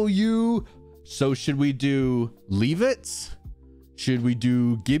 W. So should we do leave it? Should we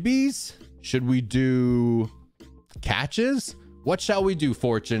do gibbies? Should we do catches? What shall we do,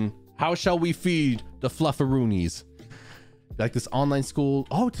 Fortune? How shall we feed the flufferoonies? Like this online school,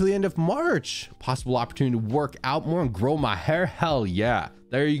 oh, till the end of March. Possible opportunity to work out more and grow my hair. Hell yeah.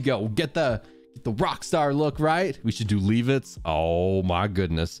 There you go. Get the rock star look, right? We should do leave it. Oh my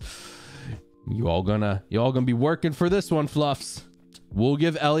goodness. You all gonna be working for this one, Fluffs. We'll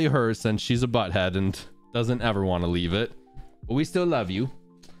give Ellie hers since she's a butthead and doesn't ever want to leave it. But we still love you.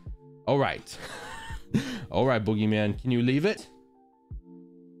 All right. All right, Boogeyman. Can you leave it?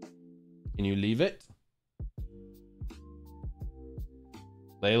 Can you leave it?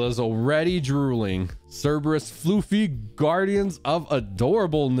 Layla's already drooling. Cerberus Floofy, guardians of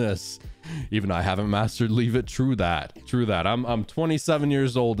adorableness. Even I haven't mastered leave it. True that. I'm 27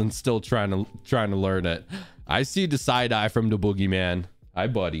 years old and still trying to learn it. I see the side eye from the Boogeyman. Hi,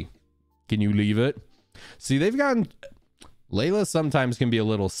 buddy. Can you leave it? See, they've gotten... Layla sometimes can be a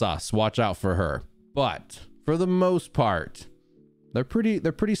little sus. Watch out for her. But for the most part, they're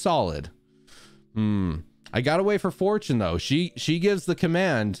pretty solid. I gotta wait for Fortune though. She gives the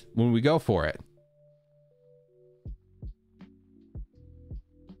command when we go for it.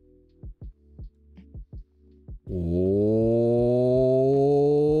 Oh,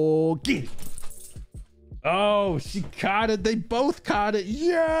 get it. Oh, she caught it. They both caught it.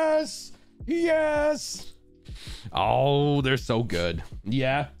 Yes. Yes. Oh, they're so good.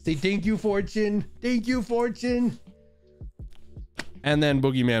 Yeah. Say thank you, Fortune. Thank you, Fortune. And then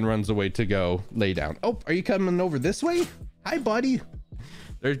Boogeyman runs away to go lay down. Oh, are you coming over this way? Hi, buddy.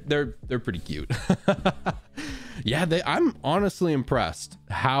 They're pretty cute. Yeah, I'm honestly impressed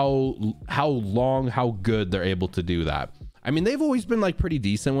how good they're able to do that. I mean, they've always been like pretty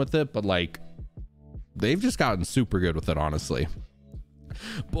decent with it, but like they've just gotten super good with it, honestly.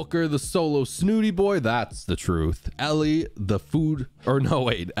 Booker, the solo snooty boy, that's the truth. Ellie, the food, or no,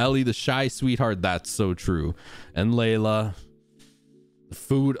 wait, Ellie, the shy sweetheart, that's so true. And Layla, the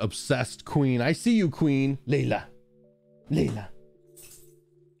food obsessed queen. I see you, queen. Layla.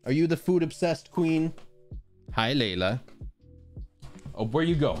 Are you the food obsessed queen? Hi, Layla. Oh, where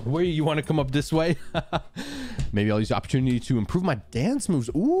you go? Where you want to come up this way? Maybe I'll use the opportunity to improve my dance moves.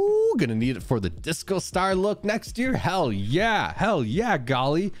 Ooh, gonna need it for the disco star look next year. Hell yeah,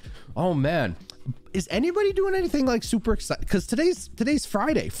 golly. Oh man, is anybody doing anything like super exciting? Because today's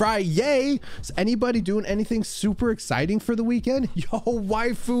Friday. Is anybody doing anything super exciting for the weekend? Yo,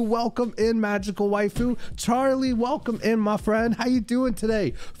 waifu, welcome in, magical waifu. Charlie, welcome in, my friend. How you doing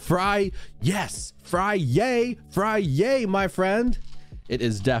today? Yes, Friday, my friend. It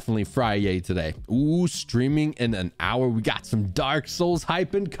is definitely Friday today. Ooh, streaming in an hour. We got some Dark Souls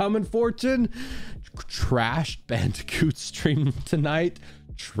hyping coming, Fortune. Trashed Bandicoot stream tonight.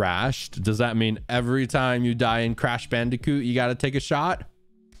 Trashed? Does that mean every time you die in Crash Bandicoot, you got to take a shot?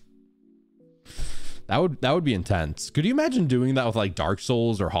 That would be intense. Could you imagine doing that with like Dark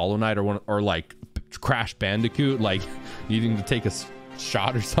Souls or Hollow Knight or like Crash Bandicoot, like needing to take a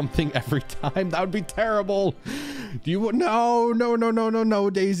shot or something every time? That would be terrible. No,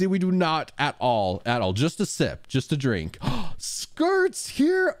 Daisy, we do not at all. Just a sip, just a drink. Skirts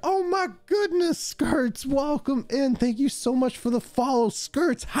here. Oh my goodness, Skirts, welcome in. Thank you so much for the follow.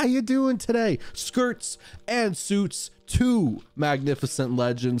 Skirts, how you doing today? Skirts and Suits, two magnificent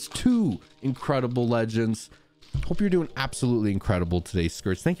legends, two incredible legends. Hope you're doing absolutely incredible today,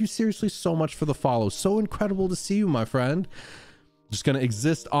 Skirts. Thank you seriously so much for the follow. So incredible to see you, my friend. Just gonna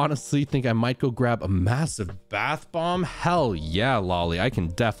exist, honestly. Think I might go grab a massive bath bomb. Hell yeah, Lolly, I can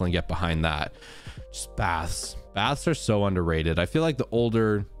definitely get behind that. Just baths are so underrated. I feel like the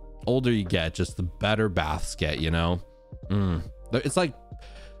older you get, just the better baths get, you know. It's like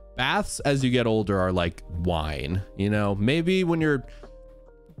baths as you get older are like wine, you know. Maybe when you're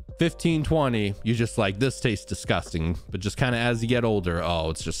 15, 20, you just like, this tastes disgusting, but just kind of as you get older, oh,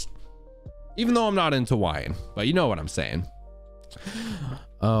 it's just, even though I'm not into wine, but you know what I'm saying.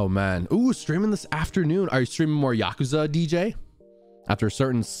 Oh man. Ooh, streaming this afternoon. Are you streaming more Yakuza, DJ? After a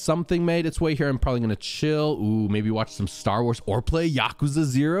certain something made its way here, I'm probably gonna chill. Ooh, maybe watch some Star Wars or play Yakuza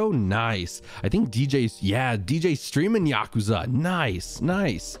 0. Nice. I think DJ's streaming Yakuza. Nice.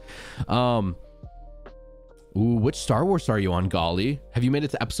 Ooh, which Star Wars are you on, golly? Have you made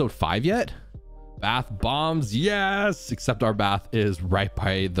it to episode 5 yet? Bath bombs, yes. Except our bath is right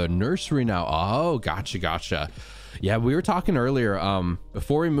by the nursery now. Oh, gotcha. Yeah, we were talking earlier,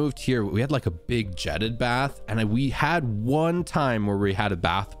 before we moved here, we had like a big jetted bath, and we had one time where we had a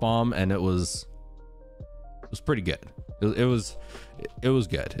bath bomb, and it was pretty good. It was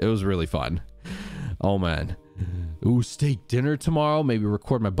good. It was really fun. Oh man. Ooh, steak dinner tomorrow. Maybe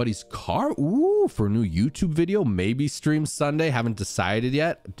record my buddy's car. Ooh, for a new YouTube video. Maybe stream Sunday. Haven't decided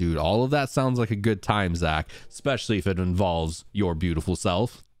yet. Dude, all of that sounds like a good time, Zach, especially if it involves your beautiful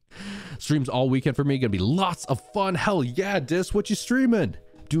self. Streams all weekend for me. Gonna be lots of fun. Hell yeah, Dis, what you streaming?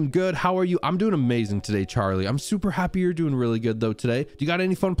 Doing good. How are you? I'm doing amazing today, Charlie. I'm super happy you're doing really good though today. Do you got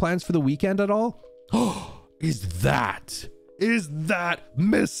any fun plans for the weekend at all? Oh, is that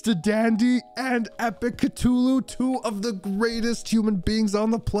Mr. Dandy and Epic Cthulhu, two of the greatest human beings on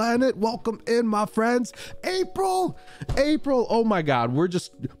the planet? Welcome in, my friends. April, oh my god, we're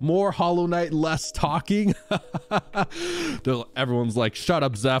just more Hollow Knight, less talking. Everyone's like, shut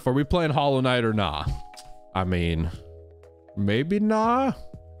up, Zeph, are we playing Hollow Knight or nah? I mean, maybe nah.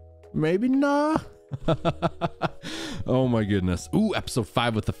 Oh my goodness. Ooh, episode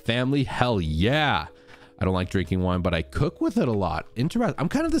 5 with the family. Hell yeah. I don't like drinking wine, but I cook with it a lot. Interesting. I'm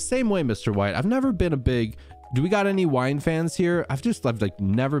kind of the same way, Mr. White. I've never been a big Do we got any wine fans here? I've like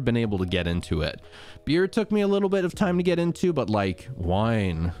never been able to get into it. Beer took me a little bit of time to get into, but like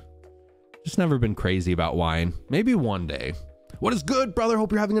wine, just never been crazy about wine. Maybe one day. What is good, brother?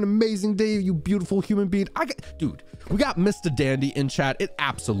 Hope you're having an amazing day, you beautiful human being. Dude, we got Mr. Dandy in chat. It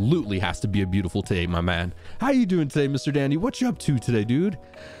absolutely has to be a beautiful day, my man. How you doing today, Mr. Dandy? What you up to today, dude?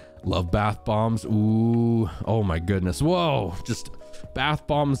 Love bath bombs. Ooh, oh my goodness. Whoa, just bath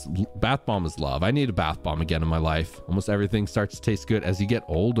bombs. Bath bomb is love. I need a bath bomb again in my life. Almost everything starts to taste good as you get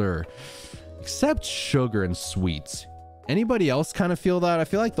older, except sugar and sweets. Anybody else kind of feel that? I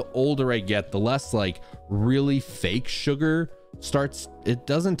feel like the older I get, the less like really fake sugar starts, it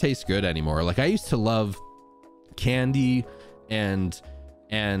doesn't taste good anymore. Like I used to love candy and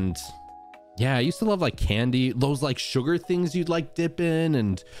yeah, I used to love like candy, those like sugar things you'd like dip in,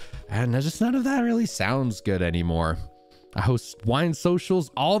 and just none of that really sounds good anymore. I host wine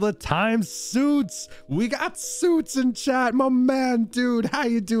socials all the time. Suits, we got Suits in chat, my man. Dude, how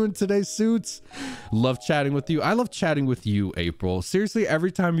you doing today, Suits? Love chatting with you. I love chatting with you, April. Seriously,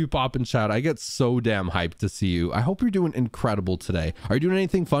 every time you pop in chat, I get so damn hyped to see you. I hope you're doing incredible today. Are you doing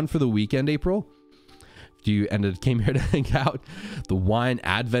anything fun for the weekend, April? Came here to hang out? The wine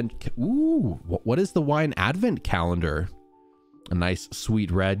advent. Ooh, what is the wine advent calendar? A nice sweet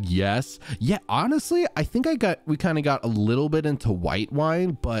red. Yes. Yeah, honestly, I think we kind of got a little bit into white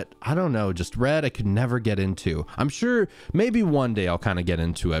wine, but I don't know, just red I could never get into. I'm sure maybe one day I'll kind of get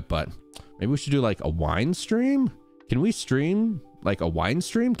into it, but maybe we should do like a wine stream. Can we stream like a wine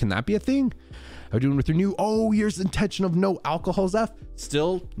stream? Can that be a thing? How are you doing with your new year's intention of no alcohol, Zeph?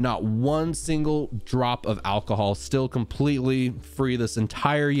 Still not one single drop of alcohol, still completely free this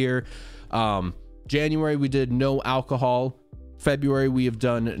entire year. January we did no alcohol. February we have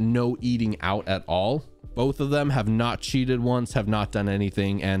done no eating out at all. Both of them have not cheated once, have not done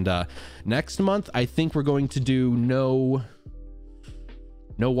anything. And next month I think we're going to do no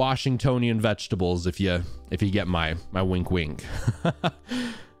Washingtonian vegetables, if you get my wink wink.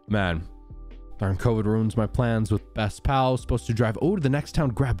 Man, darn COVID ruins my plans with best pal. Supposed to drive to the next town,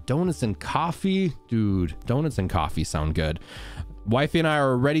 grab donuts and coffee. Dude, donuts and coffee sound good. Wifey and I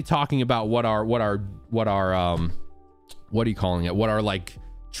are already talking about what our what are you calling it? What our like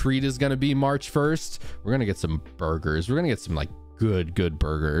treat is going to be March 1st. We're going to get some burgers. We're going to get some like good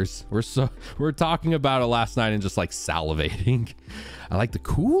burgers. We're talking about it last night and just like salivating. I like the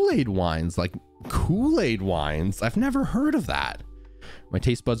Kool-Aid wines, like Kool-Aid wines. I've never heard of that. My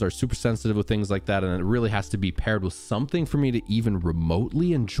taste buds are super sensitive with things like that, and it really has to be paired with something for me to even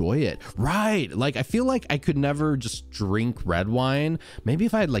remotely enjoy it. Right. Like I feel like I could never just drink red wine. Maybe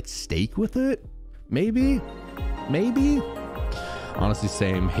if I had like steak with it, maybe. Honestly,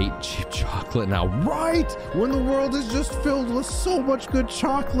 same. Hate cheap chocolate now. Right, when the world is just filled with so much good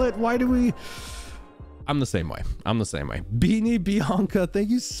chocolate, why do we? I'm the same way. Beanie Bianca, thank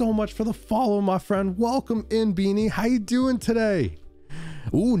you so much for the follow, my friend. Welcome in, Beanie. How you doing today?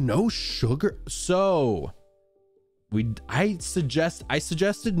 Ooh, no sugar. So I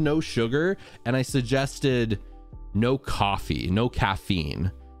suggested no sugar, and I suggested no coffee, no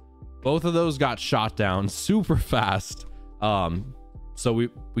caffeine. Both of those got shot down super fast. So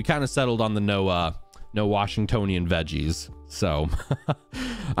we kind of settled on the no Washingtonian veggies. So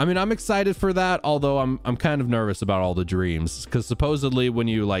I mean, I'm excited for that, although I'm kind of nervous about all the dreams, because supposedly when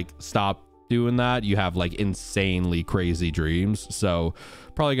you like stop doing that, you have like insanely crazy dreams. So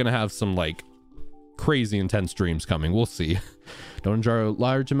probably gonna have some like crazy intense dreams coming. We'll see. Don't enjoy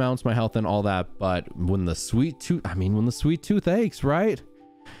large amounts, my health and all that, but when the sweet tooth aches, right?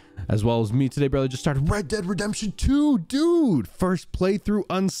 As well as me today, brother, just started Red Dead Redemption 2, dude. First playthrough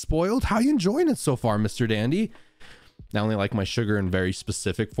unspoiled. How you enjoying it so far, Mr. Dandy? I only like my sugar in very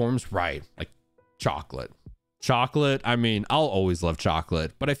specific forms, right? Like chocolate. I mean, I'll always love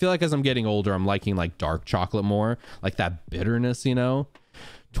chocolate, but I feel like as I'm getting older, I'm liking like dark chocolate more, like that bitterness, you know?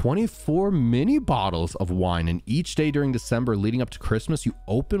 24 mini bottles of wine, and each day during December leading up to Christmas, you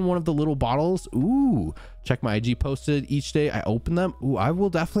open one of the little bottles. Ooh, check my IG posted. Each day I open them. Ooh, I will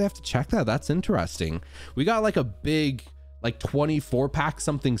definitely have to check that. That's interesting. We got like a big like 24 pack,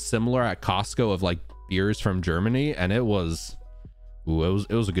 something similar at Costco of like beers from Germany, and it was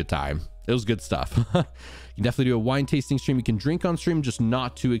a good time. It was good stuff. You can definitely do a wine tasting stream. You can drink on stream, just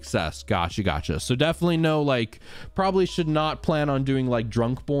not to excess. Gotcha. So definitely no, like, probably should not plan on doing like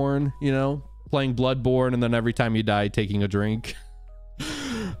Drunkborn, you know, playing Bloodborne and then every time you die taking a drink.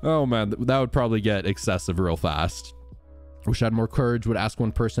 Oh man, that would probably get excessive real fast. Wish I had more courage, would ask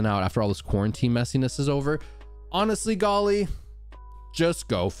one person out after all this quarantine messiness is over. Honestly, golly, just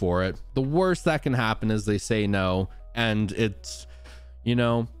go for it. The worst that can happen is they say no, and it's, you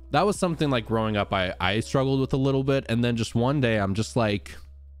know, that was something like growing up I struggled with a little bit, and then just one day I'm just like,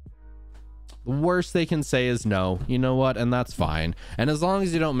 the worst they can say is no, you know what, and that's fine. And as long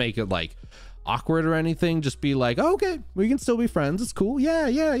as you don't make it like awkward or anything, just be like, okay, we can still be friends, it's cool,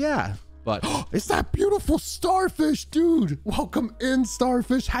 yeah. But it's that beautiful Starfish, dude. Welcome in,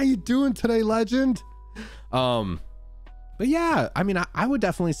 Starfish. How you doing today, legend? But yeah, I mean, I would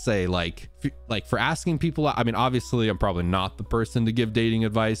definitely say like for asking people out, I mean, obviously I'm probably not the person to give dating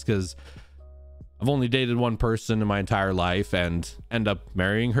advice, because I've only dated one person in my entire life and end up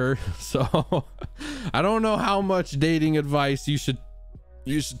marrying her. So I don't know how much dating advice you should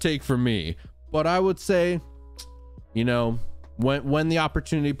take from me, but I would say, you know, when the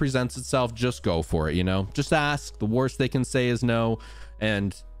opportunity presents itself, just go for it, you know, just ask. The worst they can say is no,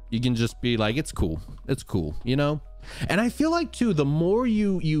 and you can just be like, it's cool, you know. And I feel like too, the more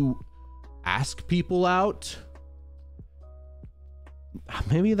you ask people out,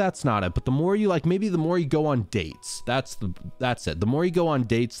 maybe that's not it, but the more you like, maybe the more you go on dates, that's it. The more you go on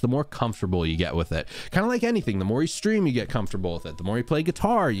dates, the more comfortable you get with it. Kind of like anything, the more you stream, you get comfortable with it. The more you play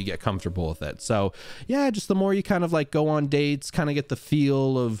guitar, you get comfortable with it. So yeah, just the more you kind of like go on dates, kind of get the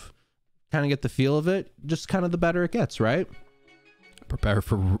feel of it, just kind of the better it gets, right? Prepare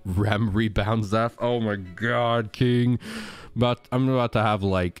for REM rebound, Zeph. Oh my god, King. But I'm about to have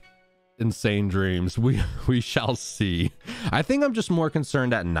like insane dreams. We shall see. I think I'm just more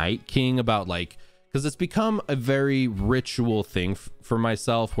concerned at night, King, about like, because it's become a very ritual thing for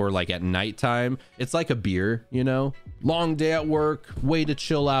myself, where like at nighttime it's like a beer, you know, long day at work, way to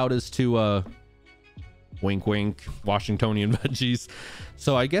chill out is to wink wink Washingtonian veggies.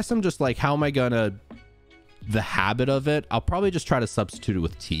 So I guess I'm just like, how am I gonna, the habit of it, I'll probably just try to substitute it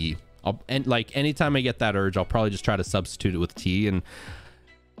with tea. And like anytime I get that urge, I'll probably just try to substitute it with tea, and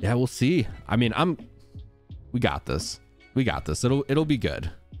yeah, we'll see. I mean, we got this. It'll be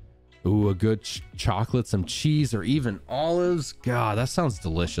good. Ooh, a good chocolate, some cheese, or even olives. God, that sounds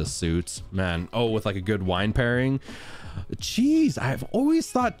delicious, Suits, man. Oh, with like a good wine pairing. Cheese, I've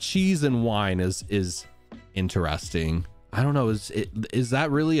always thought cheese and wine is interesting. I don't know, is that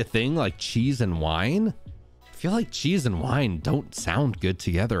really a thing, like cheese and wine? I feel like cheese and wine don't sound good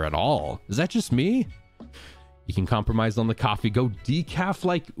together at all. Is that just me? You can compromise on the coffee, go decaf,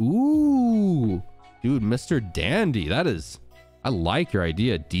 like, ooh, dude, Mr. Dandy, that is, I like your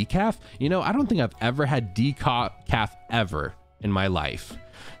idea. Decaf, you know, I don't think I've ever had decaf ever in my life,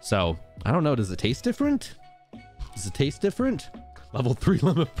 so I don't know, does it taste different? Level 3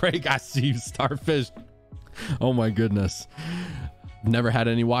 limit break, I see you, Starfish. Oh my goodness, never had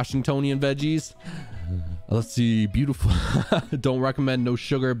any Washingtonian veggies. Let's see, beautiful. Don't recommend no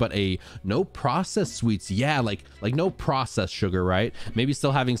sugar, but no processed sweets. Yeah, like no processed sugar, right? Maybe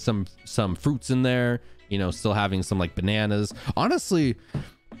still having some fruits in there, you know, still having some like bananas. Honestly,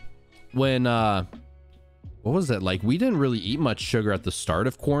 when what was it, like we didn't really eat much sugar at the start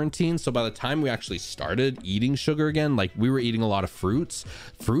of quarantine, so by the time we actually started eating sugar again, like we were eating a lot of fruits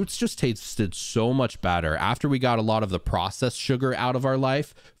just tasted so much better after we got a lot of the processed sugar out of our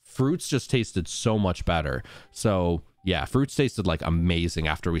life. Fruits just tasted so much better. So yeah, fruits tasted like amazing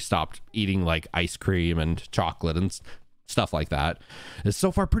after we stopped eating like ice cream and chocolate and stuff like that. It's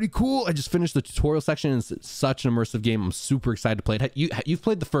so far pretty cool. I just finished the tutorial section, and it's such an immersive game. I'm super excited to play it. You've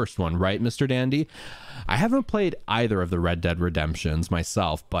played the first one, right, Mr. Dandy? I haven't played either of the Red Dead Redemptions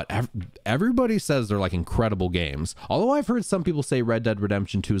myself, but everybody says they're like incredible games. Although I've heard some people say Red Dead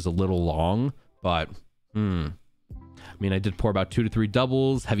Redemption 2 is a little long, but I mean, I did pour about 2 to 3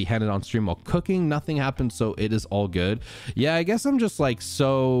 doubles, heavy-handed on stream while cooking. Nothing happened, so it is all good. Yeah, I guess I'm just like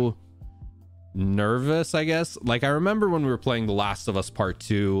so nervous, I guess. Like I remember when we were playing The Last of Us Part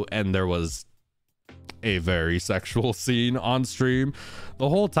 2 and there was a very sexual scene on stream. The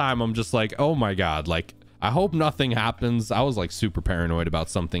whole time I'm just like, oh my god, like I hope nothing happens. I was like super paranoid about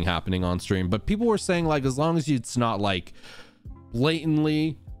something happening on stream, but people were saying like, as long as it's not like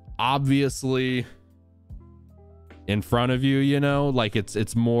blatantly, obviously in front of you, you know, like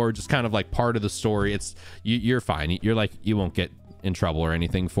it's more just kind of like part of the story. It's you're fine. You're like, you won't get in trouble or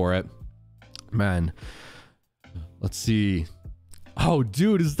anything for it, man. Let's see. Oh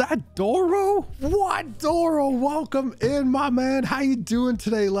dude, is that Doro? What? Doro, welcome in, my man. How you doing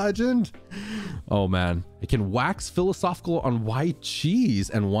today, legend? Oh man, it can wax philosophical on why cheese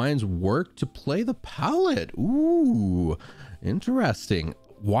and wines work to play the palate. Ooh, interesting.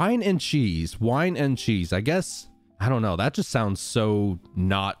 Wine and cheese, I guess. I don't know, that just sounds so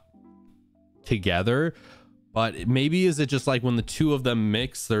not together, but maybe is it just like when the two of them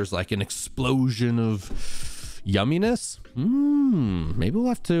mix, there's like an explosion of yumminess? Maybe we'll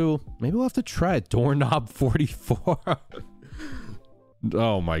have to try it. Doorknob 44.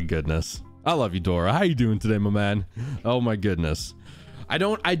 Oh my goodness. I love you, Dora. How you doing today, my man? Oh my goodness. I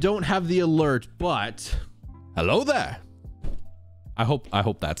don't have the alert, but hello there. I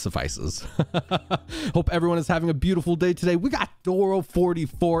hope that suffices. Hope everyone is having a beautiful day today. We got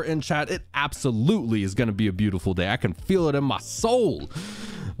Doro44 in chat. It absolutely is going to be a beautiful day. I can feel it in my soul.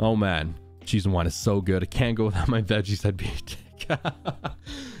 Oh man, cheese and wine is so good. I can't go without my veggies. I'd be a dick.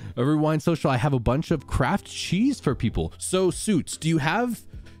 Every wine social, I have a bunch of craft cheese for people. So Suits, do you have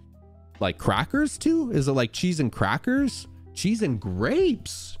like crackers too? Is it like cheese and crackers? Cheese and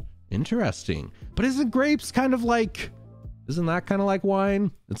grapes. Interesting. But isn't grapes kind of like, isn't that kind of like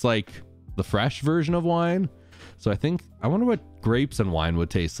wine? It's like the fresh version of wine. So I wonder what grapes and wine would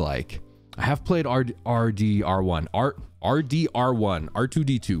taste like. I have played RDR1,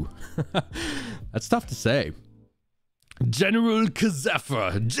 R2D2. That's tough to say. General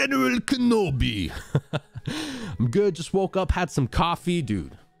Kazefa, General Kenobi. I'm good. Just woke up, had some coffee,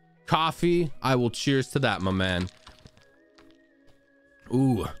 dude. Coffee. I will cheers to that, my man.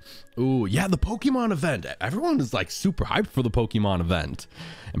 Ooh, yeah, the Pokemon event. Everyone is like super hyped for the Pokemon event.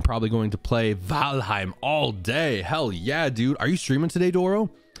 I'm probably going to play Valheim all day. Hell yeah, dude. Are you streaming today, Doro?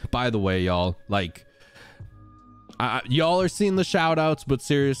 By the way, y'all, like, y'all are seeing the shout outs, but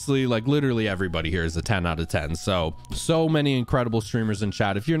seriously, like literally everybody here is a 10 out of 10. So many incredible streamers in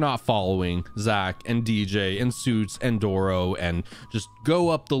chat. If you're not following Zach and DJ and Suits and Doro, and just go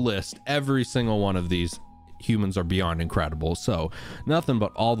up the list, every single one of these humans are beyond incredible. So nothing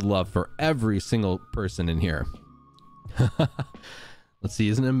but all the love for every single person in here. Let's see,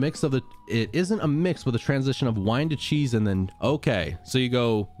 isn't it a mix of it isn't a mix with a transition of wine to cheese, and then okay, so you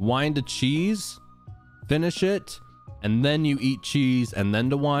go wine to cheese, finish it, and then you eat cheese and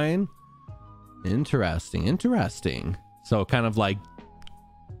then to wine. Interesting. So kind of like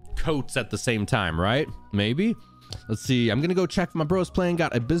coats at the same time, right? Maybe. Let's see, I'm gonna go check if my bro's playing.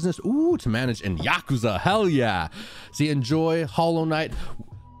 Got a business to manage in Yakuza. Hell yeah. See, enjoy Hollow Knight.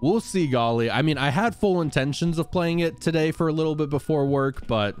 We'll see, golly. I mean, I had full intentions of playing it today for a little bit before work,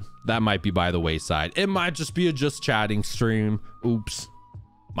 but that might be by the wayside. It might just be a just chatting stream. Oops,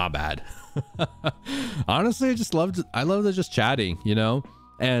 my bad. Honestly, I love the just chatting, you know?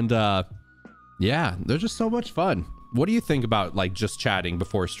 And yeah, they're just so much fun. What do you think about like just chatting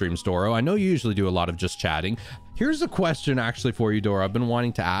before streams, Doro? I know you usually do a lot of just chatting. Here's a question actually for you, Doro. I've been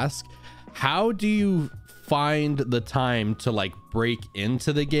wanting to ask. How do you find the time to like break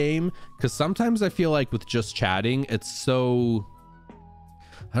into the game? Because sometimes I feel like with just chatting, it's so,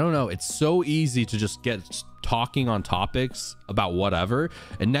 I don't know, it's so easy to just get talking on topics about whatever.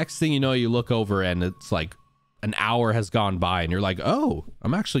 And next thing you know, you look over and it's like an hour has gone by and you're like, oh,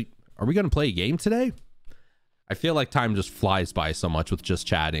 are we going to play a game today? I feel like time just flies by so much with just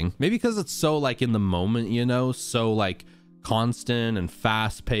chatting. Maybe because it's so like in the moment, you know, so like constant and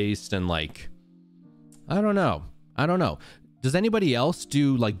fast paced and like, I don't know. Does anybody else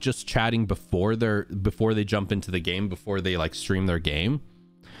do like just chatting before they jump into the game, before they like stream their game?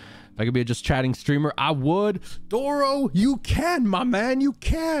 If I could be a just chatting streamer, I would. Doro, you can, my man, you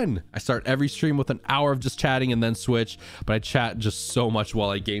can. I start every stream with an hour of just chatting and then switch, but I chat just so much while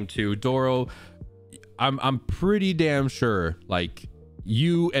I game too. Doro, I'm pretty damn sure like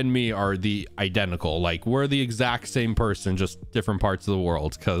you and me are the identical, like we're the exact same person, just different parts of the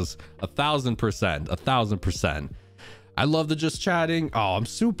world. Because 1000%. I love the just chatting. Oh, I'm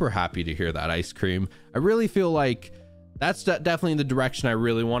super happy to hear that, Ice Cream. I really feel like that's definitely the direction I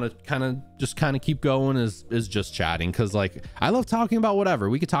really want to kind of keep going, is just chatting. Because like I love talking about whatever.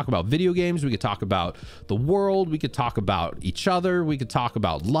 We could talk about video games, we could talk about the world, we could talk about each other, we could talk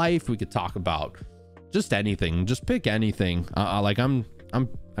about life, we could talk about just anything. Just pick anything. Like I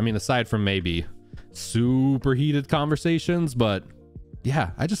mean, aside from maybe super heated conversations, but yeah,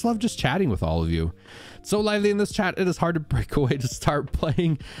 I just love just chatting with all of you. It's so lively in this chat, it is hard to break away to start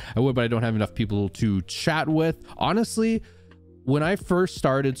playing. I would, but I don't have enough people to chat with. Honestly, when I first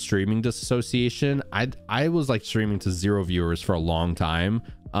started streaming Disassociation, I was like streaming to 0 viewers for a long time.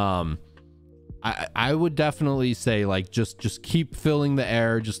 I would definitely say like just keep filling the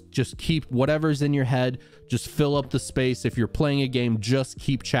air, just keep whatever's in your head, just fill up the space. If you're playing a game, just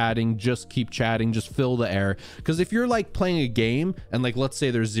keep chatting, just fill the air. Because if you're like playing a game and like let's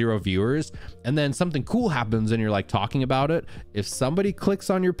say there's 0 viewers and then something cool happens and you're like talking about it, if somebody clicks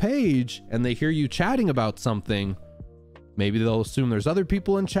on your page and they hear you chatting about something, maybe they'll assume there's other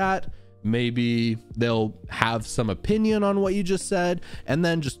people in chat. Maybe they'll have some opinion on what you just said, and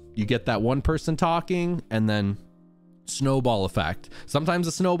then just you get that one person talking, and then snowball effect. Sometimes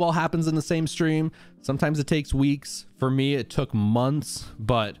a snowball happens in the same stream, sometimes it takes weeks. For me it took months,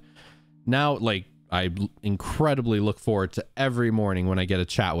 but now like incredibly look forward to every morning when I get a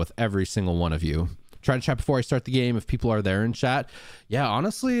chat with every single one of you. Try to chat before I start the game if people are there in chat. Yeah,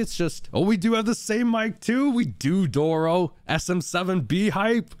 honestly, it's just, oh, we do have the same mic too. We do, Doro. SM7B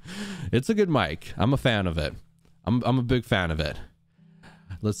hype. It's a good mic. I'm a fan of it. I'm a big fan of it.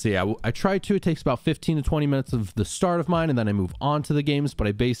 Let's see. I try to. It takes about 15 to 20 minutes of the start of mine, and then I move on to the games, but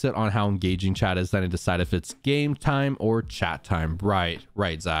I base it on how engaging chat is. Then I decide if it's game time or chat time. Right,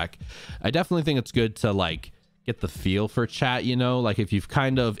 Zach. I definitely think it's good to like get the feel for chat, you know, like if you've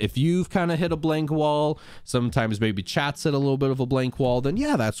kind of hit a blank wall, sometimes maybe chat's at a little bit of a blank wall, then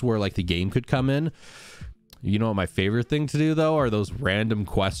yeah, that's where like the game could come in. You know what my favorite thing to do though are those random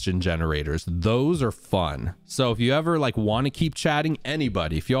question generators. Those are fun. So if you ever like want to keep chatting,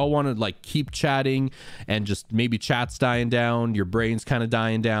 anybody, if y'all want to like keep chatting and just maybe chat's dying down, your brain's kind of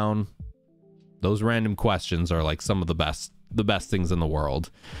dying down, those random questions are like some of the best things in the world.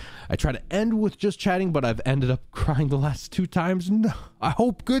 I try to end with just chatting, but I've ended up crying the last 2 times. No, I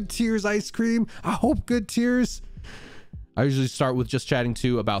hope good tears, ice cream. I hope good tears. I usually start with just chatting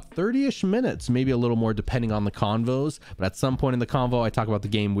to about 30-ish minutes, maybe a little more depending on the convos. But at some point in the convo, I talk about the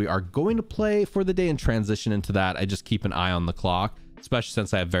game we are going to play for the day and transition into that. I just keep an eye on the clock, especially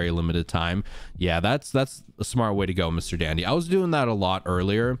since I have very limited time. Yeah, that's a smart way to go, Mr. Dandy. I was doing that a lot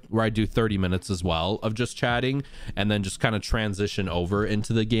earlier, where I do 30 minutes as well of just chatting and then just kind of transition over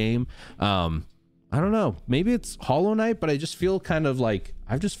into the game. I don't know, maybe it's Hollow Knight, but I just feel kind of like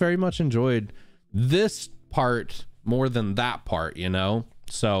I've just very much enjoyed this part more than that part, you know?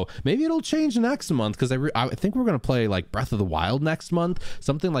 So maybe it'll change next month, because I think we're going to play like Breath of the Wild next month,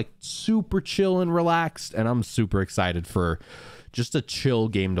 something like super chill and relaxed, and I'm super excited for just a chill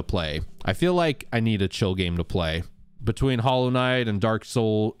game to play. I feel like I need a chill game to play. Between Hollow Knight and Dark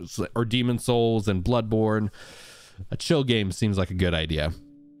Souls or Demon Souls and Bloodborne, a chill game seems like a good idea.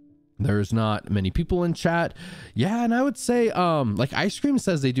 There's not many people in chat. Yeah, and I would say like Ice Cream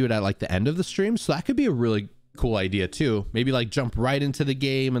says they do it at like the end of the stream, so that could be a really cool idea too. Maybe like jump right into the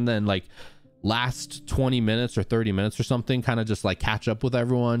game and then like last 20 minutes or 30 minutes or something, kind of just like catch up with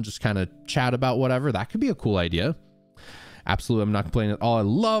everyone, just kind of chat about whatever. That could be a cool idea. Absolutely, I'm not complaining at all. I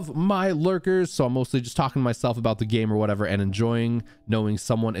love my lurkers, so I'm mostly just talking to myself about the game or whatever and enjoying knowing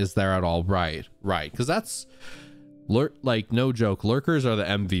someone is there at all. Right, because that's like no joke, lurkers are the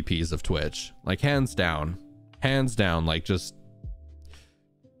MVPs of Twitch, like hands down, like just.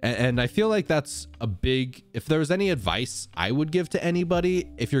 And I feel like that's a big, if there's any advice I would give to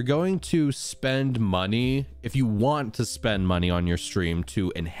anybody, if you're going to spend money, if you want to spend money on your stream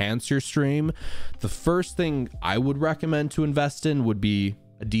to enhance your stream, the first thing I would recommend to invest in would be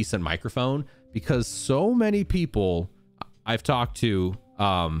a decent microphone, because so many people I've talked to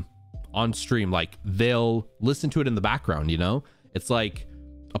on stream, like they'll listen to it in the background, you know, it's like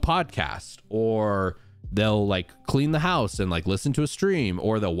a podcast, or they'll like clean the house and like listen to a stream,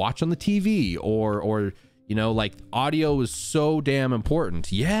 or they'll watch on the TV, or you know, like audio is so damn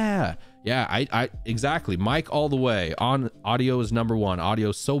important. Yeah, I exactly, mic all the way on. Audio is number one. Audio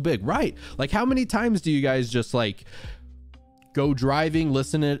is so big, right? Like how many times do you guys just like go driving,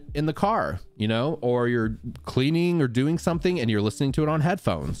 listen it in the car, you know, or you're cleaning or doing something and you're listening to it on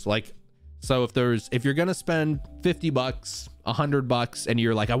headphones? Like, so if you're gonna spend $50, $100, and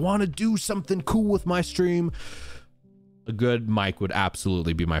you're like, I want to do something cool with my stream, a good mic would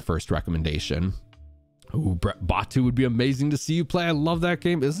absolutely be my first recommendation. Ooh, Batu would be amazing to see you play. I love that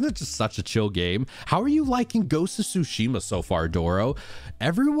game. Isn't it just such a chill game? How are you liking Ghost of Tsushima so far, Doro?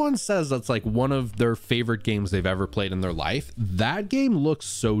 Everyone says that's like one of their favorite games they've ever played in their life. That game looks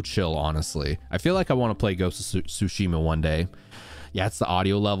so chill, honestly. I feel like I want to play Ghost of Tsushima one day. Yeah, it's the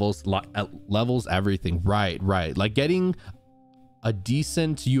audio levels, everything. Right. Like getting a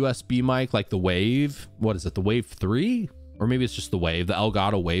decent USB mic, like the Wave. What is it? The Wave 3? Or maybe it's just the Wave. The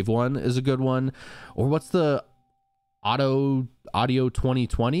Elgato Wave one is a good one. Or what's the Audio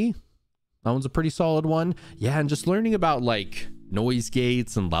 2020? That one's a pretty solid one. Yeah, and just learning about like noise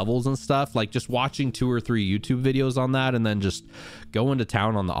gates and levels and stuff. Like just watching 2 or 3 YouTube videos on that, and then just going to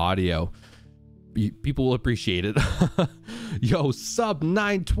town on the audio. People will appreciate it. Yo, sub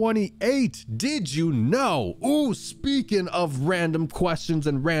 928, did you know? Ooh, speaking of random questions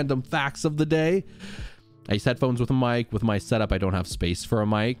and random facts of the day, I use headphones with a mic. With my setup, I don't have space for a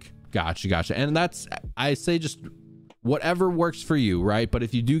mic. Gotcha. And that's, I say, just whatever works for you, right? But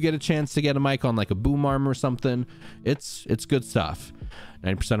if you do get a chance to get a mic on like a boom arm or something, it's good stuff.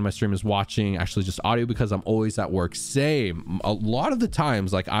 90% of my stream is watching, actually just audio, because I'm always at work. Same. A lot of the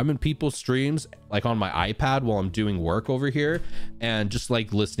times, like I'm in people's streams, like on my iPad while I'm doing work over here, and just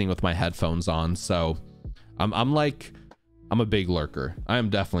like listening with my headphones on. So I'm like, I'm a big lurker. I am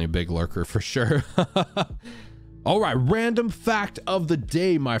definitely a big lurker for sure. All right, random fact of the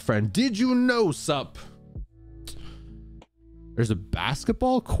day, my friend. Did you know, sup? There's a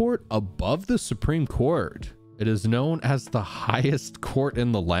basketball court above the Supreme Court. It is known as the highest court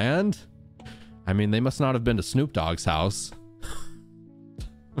in the land. I mean, they must not have been to Snoop Dogg's house.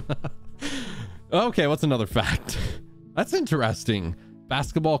 Okay, what's another fact? That's interesting.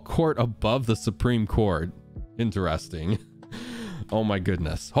 Basketball court above the Supreme Court. Interesting. Oh my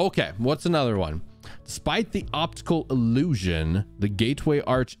goodness. Okay, what's another one? Despite the optical illusion, the gateway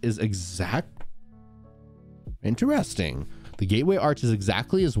arch is interesting. The gateway arch is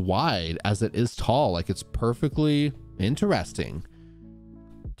exactly as wide as it is tall. Like, it's perfectly interesting.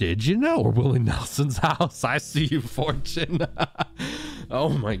 Did you know? Or Willie Nelson's house. I see you, Fortune. Oh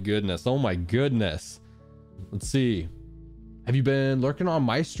my goodness. Oh my goodness. Let's see. Have you been lurking on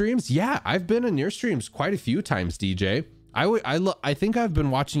my streams? Yeah, I've been in your streams quite a few times, DJ. I think I've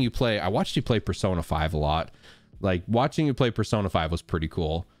been watching you play. I watched you play Persona 5 a lot. Like, watching you play Persona 5 was pretty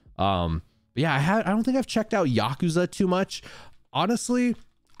cool. But yeah, I don't think I've checked out Yakuza too much. Honestly,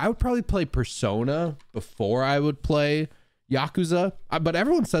 I would probably play Persona before I would play Yakuza, but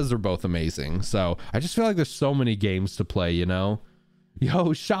everyone says they're both amazing. So I just feel like there's so many games to play, you know?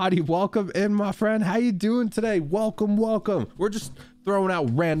 Yo, Shoddy, welcome in, my friend. How you doing today? Welcome, welcome. We're just throwing out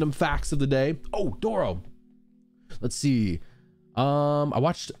random facts of the day. Oh, Doro. Let's see. I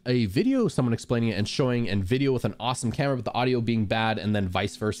watched a video, someone explaining it and showing and video with an awesome camera, but the audio being bad, and then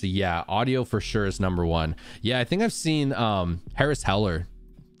vice versa. Yeah, audio for sure is number one. Yeah, I think I've seen Harris Heller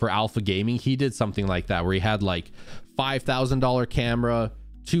for Alpha Gaming. He did something like that where he had like $5,000 camera,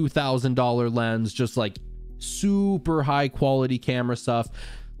 $2,000 lens, just like super high quality camera stuff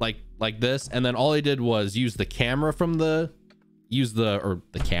like this. And then all he did was use the camera from use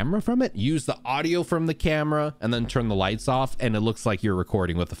the audio from the camera and then turn the lights off, and it looks like you're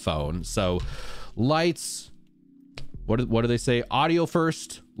recording with a phone. So lights, what do they say? Audio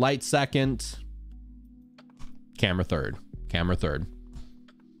first, light second, camera third.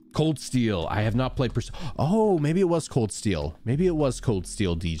 Cold Steel. I have not played oh, maybe it was Cold Steel.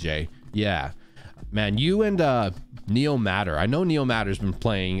 DJ. Yeah, man, you and Neo Matter. I know Neo Matter's been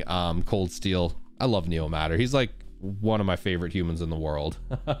playing Cold Steel. I love Neo Matter. He's like one of my favorite humans in the world.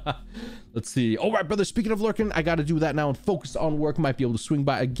 Let's see. All right, brother, speaking of lurking, I got to do that now and focus on work. Might be able to swing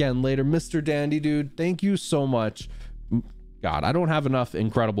by again later. Mr. Dandy, dude, thank you so much. God, I don't have enough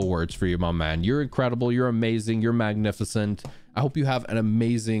incredible words for you, my man. You're incredible. You're amazing. You're magnificent. I hope you have an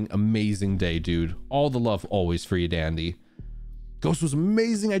amazing day, dude. All the love always for you, Dandy. Ghost was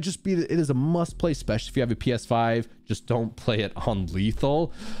amazing. I just beat it. It is a must play, especially if you have a PS5. Just don't play it on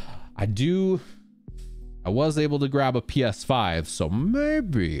lethal. I was able to grab a PS5, so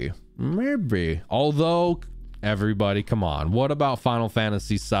maybe. Although, everybody, come on. What about Final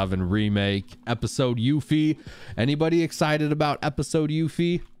Fantasy VII Remake, Episode Yuffie? Anybody excited about Episode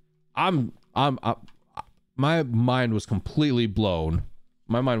Yuffie? My mind was completely blown.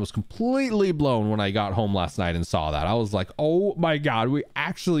 My mind was completely blown when I got home last night and saw that. I was like, oh my God, we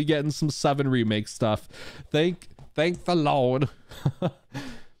actually getting some 7 Remake stuff. Thank the Lord.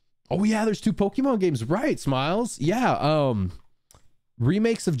 Oh yeah, there's 2 Pokemon games, right, Smiles? Yeah,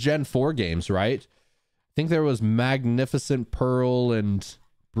 remakes of Gen 4 games, right? I think there was Magnificent Pearl and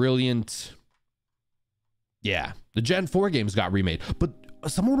Brilliant. Yeah, the Gen 4 games got remade, but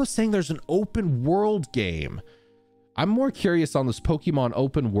someone was saying there's an open world game. I'm more curious on this Pokemon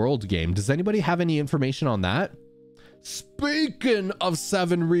open world game. Does anybody have any information on that? Speaking of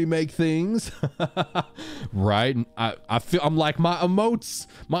 7 remake things, right? I feel I'm like my emotes,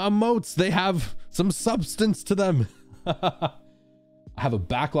 they have some substance to them. I have a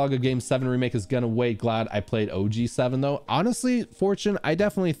backlog of games. 7 remake is gonna wait. Glad I played OG7 though. Honestly, Fortune, I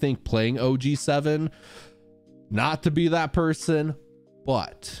definitely think playing OG7, not to be that person,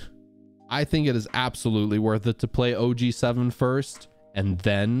 but I think it is absolutely worth it to play OG7 first and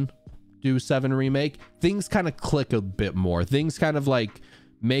then do 7 remake. Things kind of click a bit more. Things kind of like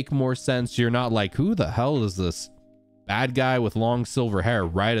make more sense. You're not like, who the hell is this bad guy with long silver hair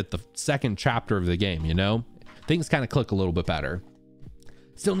right at the second chapter of the game, you know? Things kind of click a little bit better.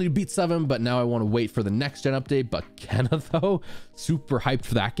 Still need to beat 7, but now I want to wait for the next gen update. But Kenna though, super hyped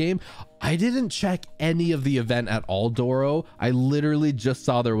for that game. I didn't check any of the event at all, Doro. I literally just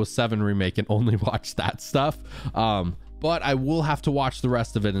saw there was 7 remake and only watched that stuff. But I will have to watch the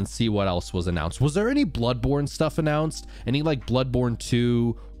rest of it and see what else was announced. Was there any Bloodborne stuff announced? Any like Bloodborne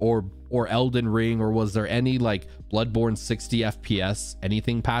 2 or Elden Ring, or was there any like Bloodborne 60 FPS,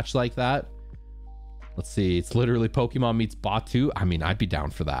 anything patch like that? Let's see. It's literally Pokemon meets Batu. I mean, I'd be down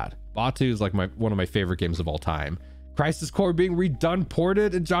for that. Batu is like one of my favorite games of all time. Crisis Core being redone,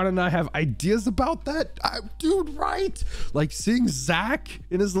 ported, and John and I have ideas about that. Dude, right? Like seeing Zach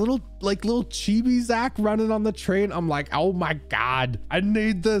in his little chibi Zach running on the train. I'm like, oh my God, I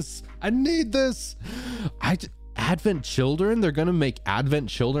need this. Advent Children, they're gonna make Advent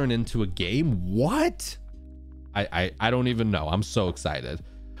Children into a game. What? I don't even know. I'm so excited.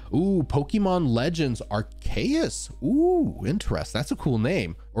 Ooh, Pokemon Legends Arceus. Ooh, interesting. That's a cool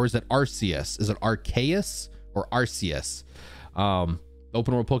name. Or is it Arceus? Is it Arceus or Arceus? The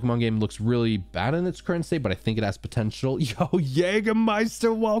open world Pokemon game looks really bad in its current state, but I think it has potential. Yo,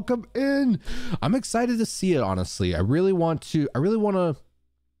 Jägermeister, welcome in. I'm excited to see it, honestly. I really want to see it. I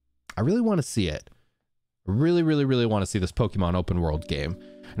really want to see this Pokemon open world game.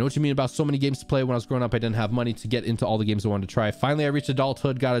 I know what you mean about so many games to play. When I was growing up, I didn't have money to get into all the games I wanted to try. Finally, I reached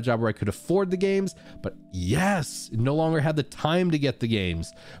adulthood, got a job where I could afford the games, but yes, no longer had the time to get the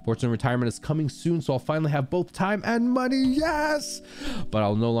games. Fortunately, retirement is coming soon, so I'll finally have both time and money. Yes, but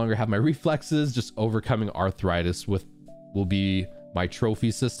I'll no longer have my reflexes. Just overcoming arthritis will be my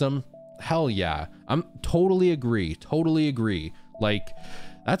trophy system. Hell yeah, I'm totally agree. Like,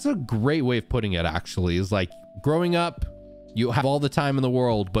 that's a great way of putting it, actually. Is like growing up, you have all the time in the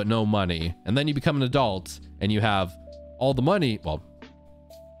world but no money, and then you become an adult and you have all the money, well,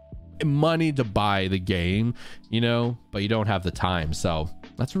 money to buy the game, you know, but you don't have the time. So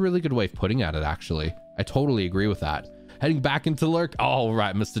that's a really good way of putting at it, actually. I totally agree with that. Heading back into lurk. All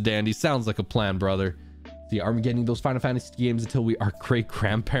right, Mr. Dandy, sounds like a plan, brother. See, are we getting those Final Fantasy games until we are great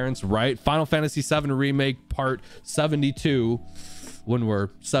grandparents, right? Final Fantasy 7 remake part 72 when we're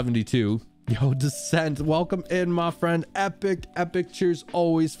 72. Yo, Descent, welcome in, my friend. Epic cheers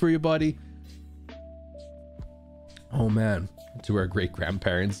always for you, buddy. Oh man, to our great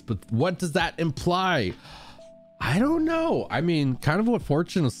grandparents, but what does that imply? I don't know. I mean, kind of what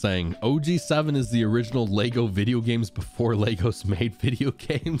Fortune was saying. OG7 is the original Lego video games before Legos made video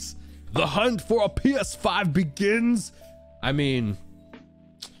games. The hunt for a PS5 begins. I mean,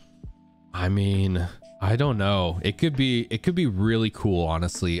 I don't know. It could be really cool,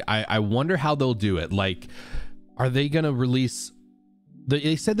 honestly. I wonder how they'll do it. Like, are they gonna release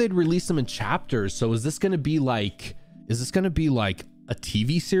they said they'd release them in chapters, so is this gonna be like a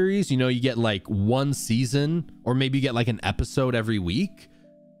TV series? You know, you get like one season, or maybe you get like an episode every week.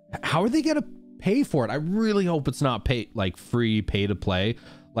 How are they gonna pay for it? I really hope it's not free pay to play.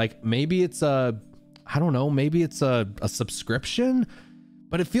 Like, maybe it's I don't know, maybe it's a subscription.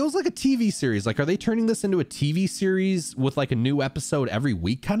 But it feels like a TV series. Like, are they turning this into a TV series with like a new episode every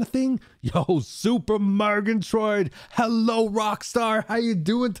week kind of thing? Yo, Super Murgatroyd. Hello, Rockstar. How you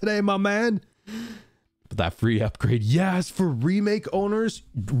doing today, my man? But that free upgrade, yes, for remake owners,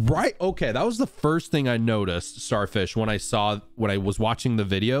 right? Okay, that was the first thing I noticed, Starfish, when I was watching the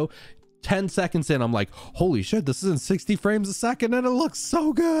video. 10 seconds in, I'm like, holy shit, this is in 60 frames a second and it looks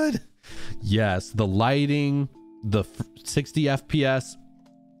so good. Yes, the lighting, the 60 FPS.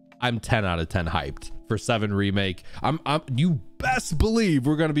 I'm 10 out of 10 hyped for 7 remake. You best believe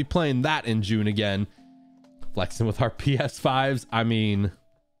we're going to be playing that in June again. Flexing with our PS5s. I mean,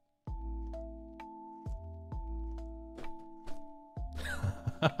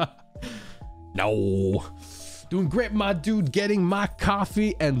 no. Doing great, my dude. Getting my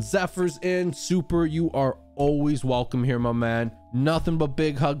coffee and Zephyrs in. Super, you are always welcome here, my man. Nothing but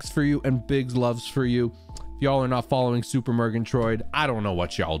big hugs for you and big loves for you. Y'all are not following Super Murgatroyd, I don't know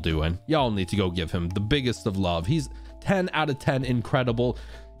what y'all doing. Y'all need to go give him the biggest of love. He's 10 out of 10 incredible.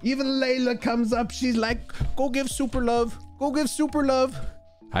 Even Layla comes up, she's like, go give Super love, go give Super love.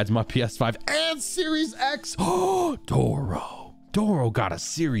 Hides my PS5 and Series X. Oh, Doro got a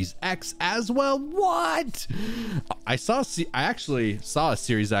Series X as well. What? I actually saw a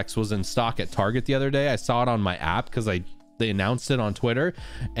Series X was in stock at Target the other day. I saw it on my app because they announced it on Twitter,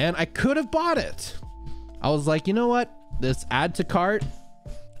 and I could have bought it. I was like, you know what? This add to cart,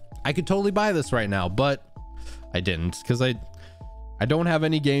 I could totally buy this right now, but I didn't because I don't have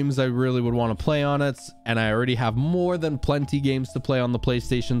any games I really would want to play on it, and I already have more than plenty games to play on the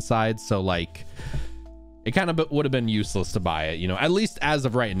PlayStation side. So like, it kind of would have been useless to buy it, you know. At least as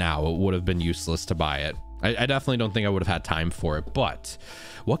of right now, it would have been useless to buy it. I definitely don't think I would have had time for it. But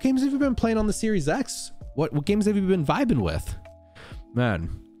what games have you been playing on the Series X? What games have you been vibing with,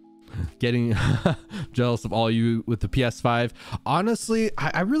 man? Getting jealous of all you with the PS5. Honestly,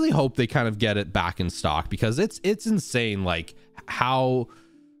 I really hope they kind of get it back in stock, because it's insane. Like, how,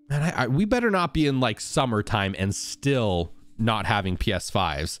 man, we better not be in like summertime and still not having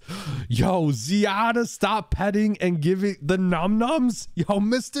PS5s. Yo, Ziada, stop petting and giving the num-nums. Yo,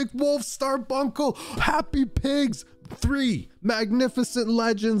 Mystic Wolf, Starbuncle, Happy Pigs, 3 magnificent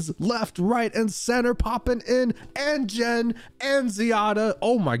legends left, right, and center popping in, and Jen and Ziada.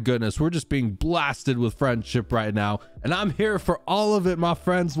 Oh my goodness, we're just being blasted with friendship right now, and I'm here for all of it, my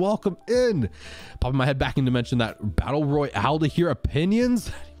friends. Welcome in. Popping my head back in to mention that Battle Royale to hear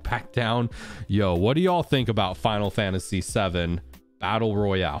opinions. Back down. Yo, what do y'all think about Final Fantasy VII Battle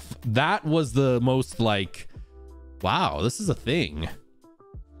Royale? That was the most like, wow, this is a thing.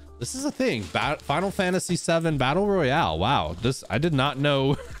 This is a thing. Final Fantasy VII Battle Royale. Wow, this I did not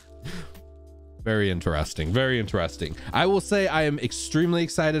know. Very interesting. Very interesting. I will say I am extremely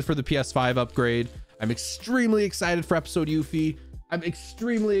excited for the PS5 upgrade. I'm extremely excited for episode Yuffie. I'm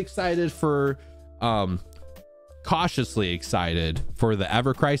extremely excited for cautiously excited for the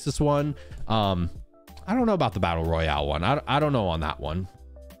Ever Crisis one. I don't know about the Battle Royale one. I don't know on that one.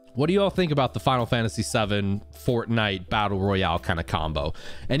 What do you all think about the Final Fantasy VII Fortnite Battle Royale kind of combo?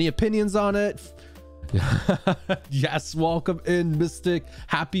 Any opinions on it? Yes, welcome in, Mystic,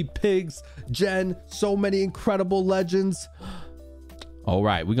 Happy Pigs, Jen, so many incredible legends. All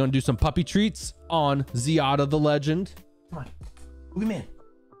right, we're gonna do some puppy treats on Ziada the Legend. Come on, Boogeyman.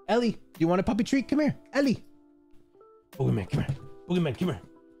 Ellie, do you want a puppy treat? Come here, Ellie. Boogeyman, come here. Boogeyman, come here.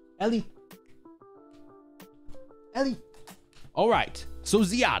 Ellie. Ellie. All right, so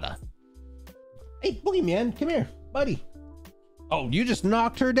Ziada. Hey, Boogeyman, come here, buddy. Oh, you just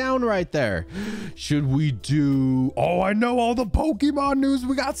knocked her down right there. Should we do... Oh, I know all the Pokemon news.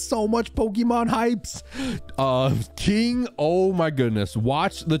 We got so much Pokemon hypes. King, oh my goodness.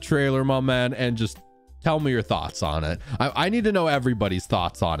 Watch the trailer, my man, and just tell me your thoughts on it. I need to know everybody's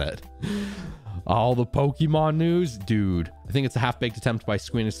thoughts on it. All the Pokemon news, dude. I think it's a half-baked attempt by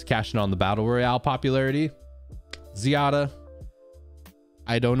Square Enix to cash in on the Battle Royale popularity. Ziada,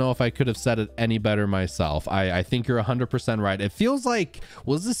 I don't know if I could have said it any better myself. I think you're 100% right. It feels like,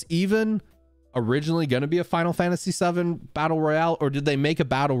 was this even originally going to be a Final Fantasy VII Battle Royale, or did they make a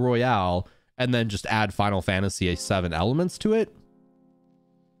Battle Royale and then just add Final Fantasy VII elements to it?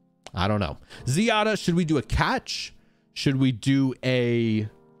 I don't know. Ziada, should we do a catch? Should we do a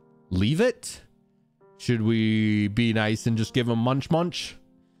leave it? Should we be nice and just give them munch?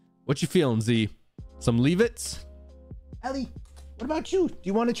 What you feeling, Z? Some leave it? Ellie, what about you? Do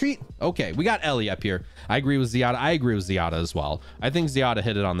you want a treat? Okay, we got Ellie up here. I agree with Ziada. I agree with Ziada as well. I think Ziada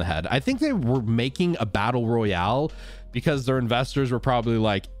hit it on the head. I think they were making a Battle Royale because their investors were probably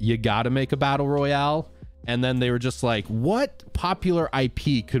like, you got to make a Battle Royale. And then they were just like, what popular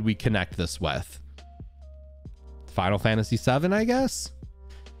IP could we connect this with? Final Fantasy VII, I guess?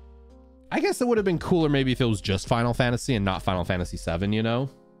 I guess it would have been cooler maybe if it was just Final Fantasy and not Final Fantasy VII, you know?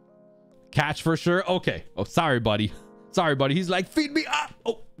 Catch for sure. Okay. Oh, sorry, buddy. Sorry, buddy. He's like, feed me up.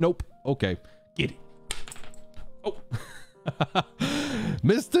 Oh, nope. Okay. Get it. Oh.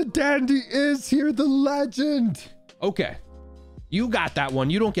 Mr. Dandy is here, the legend. Okay. You got that one.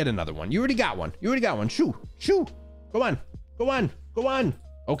 You don't get another one. You already got one. You already got one. Shoo. Shoo. Go on. Go on. Go on.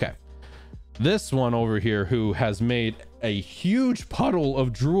 Okay. This one over here who has made a huge puddle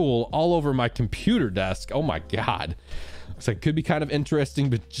of drool all over my computer desk. Oh my God. Looks like it could be kind of interesting,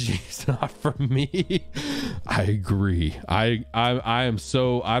 but geez, not for me. I agree. I am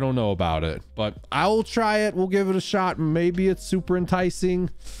so, I don't know about it, but I will try it. We'll give it a shot. Maybe it's super enticing.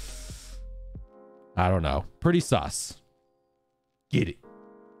 I don't know. Pretty sus. Get it.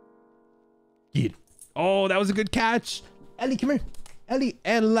 Get it. Oh, that was a good catch. Ellie, come here. Ellie.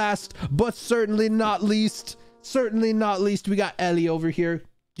 And last, but certainly not least, we got Ellie over here.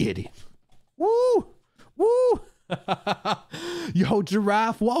 Get it. Woo. Woo. Yo,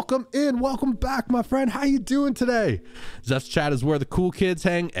 Giraffe, welcome in, welcome back, my friend. How you doing today? Zeph's chat is where the cool kids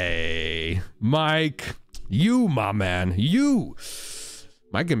hang. Hey, Mike, you, my man, you.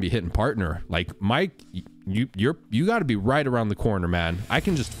 Mike can be hitting partner. Like, Mike, you got to be right around the corner, man. I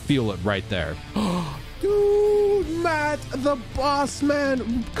can just feel it right there. Dude, Matt, the boss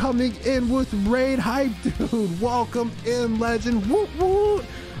man, coming in with raid hype, dude. Welcome in, legend. Woo woo.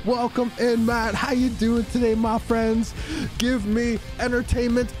 Welcome in, Matt. How you doing today, my friends? Give me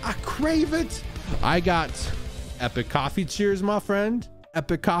entertainment. I crave it. I got epic coffee cheers, my friend.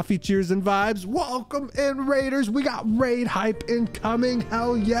 Epic coffee cheers and vibes. Welcome in, Raiders. We got raid hype incoming.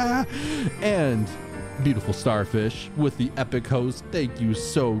 Hell yeah. And beautiful Starfish with the epic host. Thank you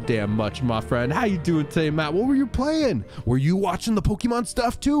so damn much, my friend. How you doing today, Matt? What were you playing? Were you watching the Pokemon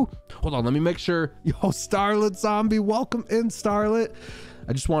stuff too? Hold on, let me make sure. Yo, Starlet Zombie. Welcome in, Starlet.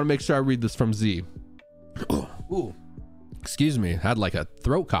 I just want to make sure I read this from Z. Ooh, excuse me. I had like a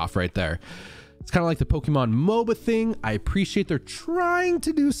throat cough right there. It's kind of like the Pokemon MOBA thing. I appreciate they're trying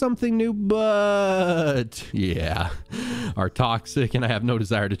to do something new, but yeah, are toxic, and I have no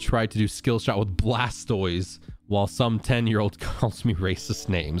desire to try to do skill shot with Blastoise while some 10-year-old calls me racist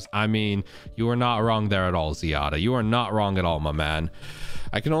names. I mean, you are not wrong there at all, Ziada. You are not wrong at all, my man.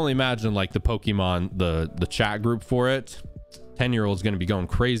 I can only imagine like the Pokemon, the chat group for it. 10-year-old's gonna be going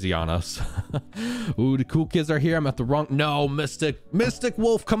crazy on us. Ooh, the cool kids are here. I'm at the wrong. No, Mystic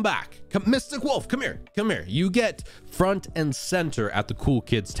Wolf, come back. Mystic Wolf, come here. You get front and center at the cool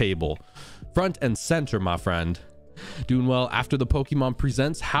kids table. Front and center, my friend. Doing well after the Pokemon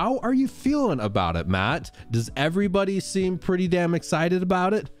presents. How are you feeling about it, Matt? Does everybody seem pretty damn excited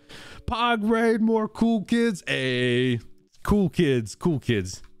about it? Pog raid, more cool kids. Hey, cool kids.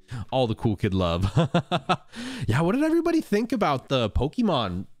 All the cool kid love. Yeah, what did everybody think about the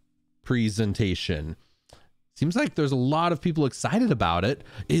Pokemon presentation? Seems like there's a lot of people excited about it.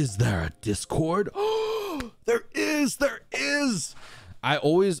 Is there a Discord? Oh, there is.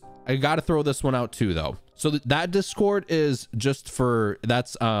 I gotta throw this one out too, though. So that Discord is just for,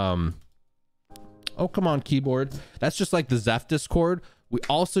 that's oh, come on, keyboard. That's just like the Zeph Discord. We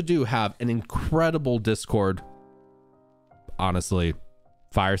also do have an incredible Discord, honestly.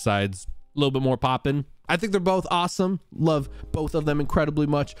 Fireside's a little bit more poppin'. I think they're both awesome. Love both of them incredibly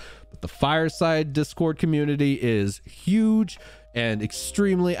much. But the Fireside Discord community is huge and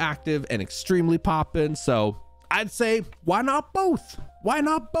extremely active and extremely poppin'. So I'd say, why not both?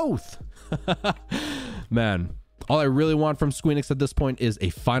 Man, all I really want from Squeenix at this point is a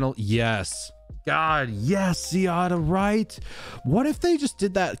final. Yes. God, yes, Ziada, right? What if they just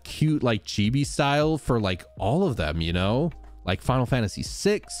did that cute, like, chibi style for, like, all of them, you know? Like Final Fantasy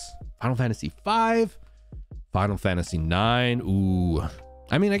 6, Final Fantasy 5, Final Fantasy 9. Ooh,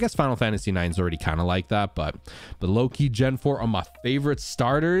 I mean, I guess Final Fantasy 9 is already kind of like that, but the low-key Gen 4 are my favorite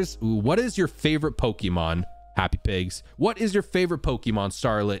starters. Ooh, what is your favorite Pokemon? Happy Pigs. What is your favorite Pokemon,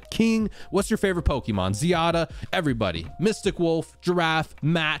 Starlit? King, what's your favorite Pokemon? Ziada, everybody. Mystic Wolf, Giraffe,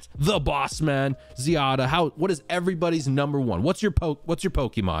 Matt, the Boss Man, Ziada. What is everybody's number one? What's your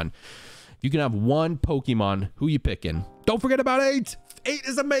Pokemon? You can have one Pokemon. Who you picking? Don't forget about 8. 8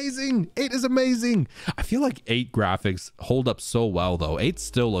 is amazing. 8 is amazing. I feel like 8 graphics hold up so well, though. 8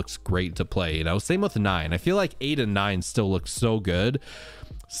 still looks great to play, you know? Same with 9. I feel like 8 and 9 still look so good.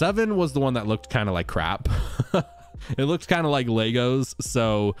 7 was the one that looked kind of like crap. It looked kind of like Legos,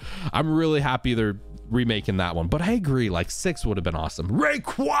 so I'm really happy they're remaking that one. But I agree, like 6 would have been awesome.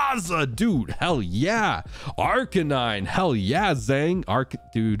 Rayquaza, dude, hell yeah. Arcanine, hell yeah, Zang.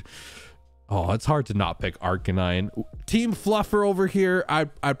 Dude. Oh, it's hard to not pick Arcanine. Team Fluffer over here,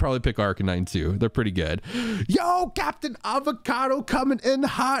 I'd probably pick Arcanine too. They're pretty good. Yo, Captain Avocado coming in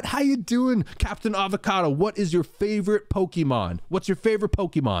hot. How you doing, Captain Avocado? What is your favorite Pokemon? What's your favorite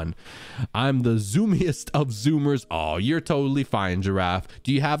Pokemon? I'm the zoomiest of zoomers. Oh, you're totally fine, Giraffe.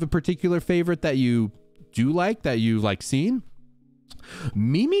 Do you have a particular favorite that you do like, that you like seen?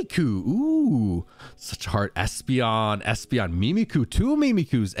 Mimikyu, ooh, such a hard. Espeon, Mimikyu, 2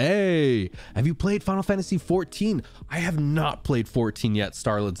 Mimikyus. Hey, have you played Final Fantasy 14? I have not played 14 yet,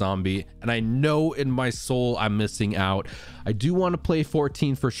 Starlit Zombie, and I know in my soul I'm missing out. I do want to play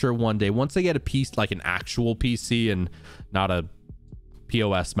 14 for sure one day, once I get a piece, like an actual PC and not a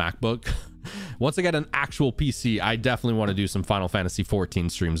POS MacBook. Once I get an actual PC, I definitely want to do some Final Fantasy 14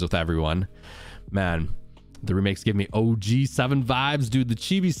 streams with everyone. Man, the remakes give me OG 7 vibes, dude. The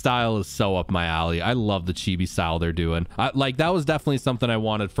chibi style is so up my alley. I love the chibi style they're doing. Like, that was definitely something I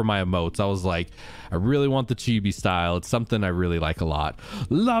wanted for my emotes. I was like, I really want the chibi style. It's something I really like a lot.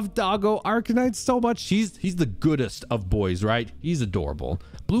 Love Doggo Arcanine so much. He's the goodest of boys, right? He's adorable.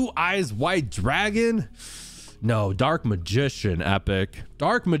 Blue Eyes White Dragon. No, Dark Magician, epic.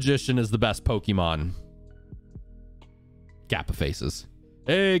 Dark Magician is the best Pokemon. Kappa faces.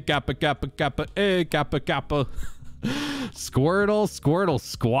 Hey, Kappa, hey, Kappa. Squirtle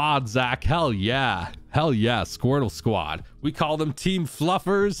Squad, Zach. Hell yeah, Squirtle Squad. We call them Team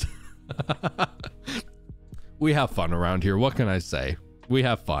Fluffers. We have fun around here. What can I say? We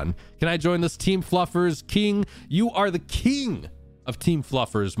have fun. Can I join this Team Fluffers? King, you are the king of Team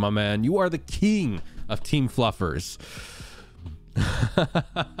Fluffers, my man. You are the king of Team Fluffers.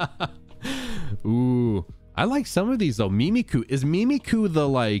 Ooh, I like some of these though. Mimikyu, is Mimikyu the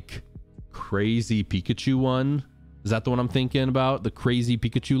like crazy Pikachu one? Is that the one I'm thinking about? The crazy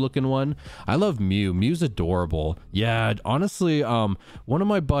Pikachu looking one? I love Mew. Mew's adorable. Yeah, honestly, one of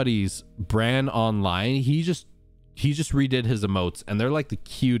my buddies, Bran Online, he just redid his emotes and they're like the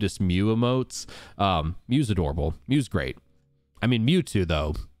cutest Mew emotes. Mew's adorable. Mew's great. I mean, Mewtwo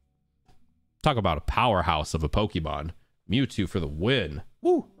though, talk about a powerhouse of a Pokemon. Mewtwo for the win.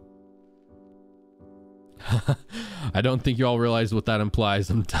 Woo. I don't think you all realize what that implies.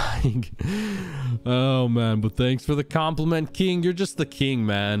 I'm dying. Oh man, but thanks for the compliment, King. You're just the king,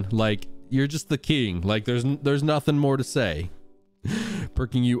 man. Like, you're just the king. Like, there's nothing more to say.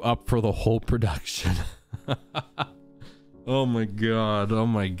 Perking you up for the whole production. Oh my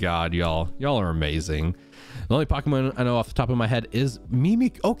god, y'all are amazing. The only Pokemon I know off the top of my head is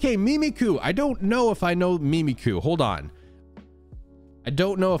Mimikyu. Okay, Mimikyu. I don't know if I know Mimikyu. Hold on. I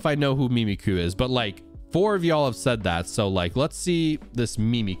don't know if I know who Mimikyu is, but like 4 of y'all have said that. So like, let's see this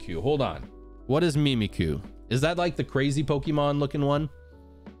Mimikyu. Hold on. What is Mimikyu? Is that like the crazy Pokemon looking one?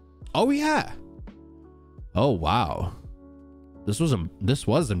 Oh yeah. Oh wow. This was in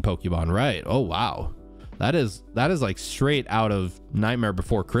Pokemon, right? Oh wow. That is like straight out of Nightmare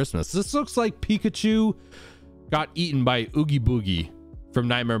Before Christmas. This looks like Pikachu got eaten by Oogie Boogie from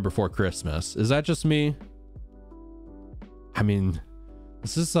Nightmare Before Christmas. Is that just me? I mean,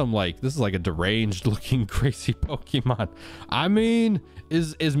 this is like a deranged looking crazy Pokemon. I mean,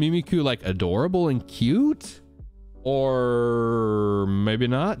 is Mimikyu like adorable and cute? Or maybe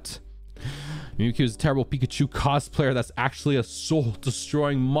not? Mimikyu is a terrible Pikachu cosplayer that's actually a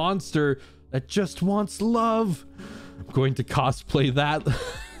soul-destroying monster that just wants love. I'm going to cosplay that.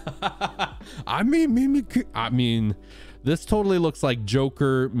 I mean, Mimikyu. I mean, this totally looks like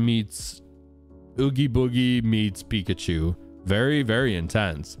Joker meets Oogie Boogie meets Pikachu. Very, very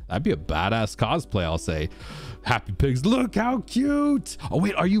intense. That'd be a badass cosplay, I'll say. Happy Pigs, look how cute. Oh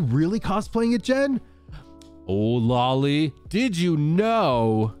wait, are you really cosplaying it, Jen? Oh, Lolly, did you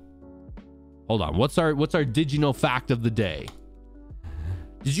know? Hold on, what's our did you know fact of the day?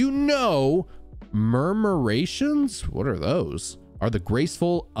 Did you know murmurations? What are those? Are the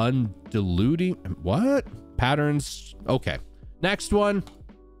graceful, undiluting, what? Patterns. Okay, next one.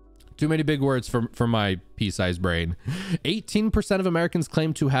 Too many big words for my pea-sized brain. 18% of Americans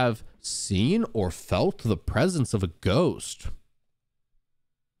claim to have seen or felt the presence of a ghost.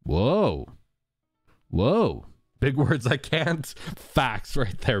 Whoa. Whoa. Big words I can't. Facts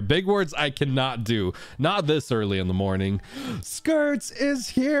right there. Big words I cannot do. Not this early in the morning. Skirts is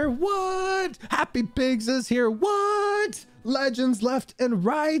here. What? Happy Pigs is here. What? Legends left and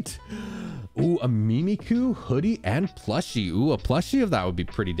right. Ooh, a Mimikyu hoodie and plushie. Ooh, a plushie of that would be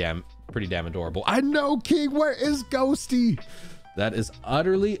pretty damn adorable. I know, King. Where is Ghosty? That is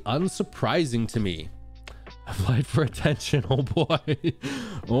utterly unsurprising to me. Applied for attention, oh boy.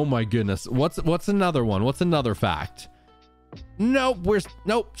 Oh my goodness. What's another one? What's another fact? Nope,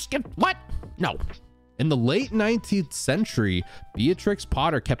 skip. What? No. In the late 19th century, Beatrix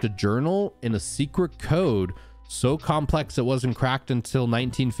Potter kept a journal in a secret code so complex it wasn't cracked until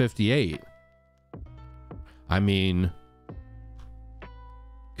 1958. I mean,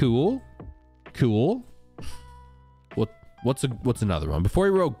 cool. What's another one? Before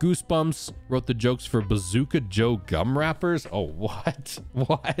he wrote Goosebumps, wrote the jokes for Bazooka Joe gum wrappers. Oh, what?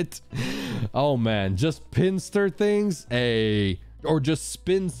 Oh man, just pinster things. Or just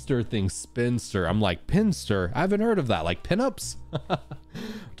spinster things. Spinster. I'm like, pinster? I haven't heard of that. Like pinups?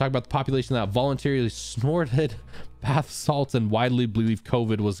 Talk about the population that voluntarily snorted bath salts and widely believed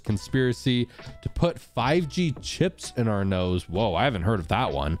COVID was a conspiracy to put 5G chips in our nose. Whoa, I haven't heard of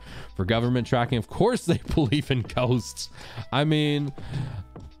that one. For government tracking, of course they believe in ghosts. I mean,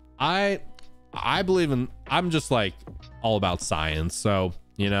 I believe in, I'm just like all about science. So,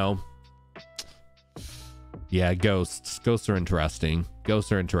 you know, yeah, ghosts are interesting.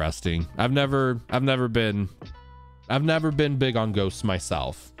 I've never been big on ghosts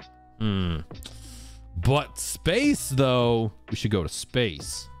myself. But space, though, we should go to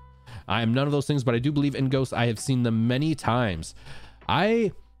space. I am none of those things, but I do believe in ghosts. I have seen them many times.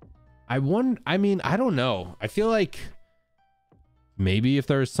 I mean, I don't know. I feel like maybe if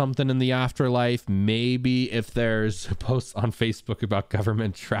there's something in the afterlife, maybe if there's posts on Facebook about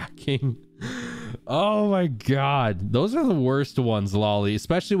government tracking. Oh my God. Those are the worst ones, Lolly,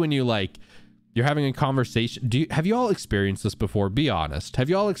 especially when you like, you're having a conversation. Have you all experienced this before? Be honest. Have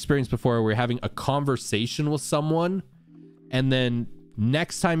you all experienced before where you're having a conversation with someone and then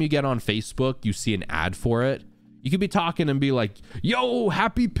next time you get on Facebook, you see an ad for it? You could be talking and be like, yo,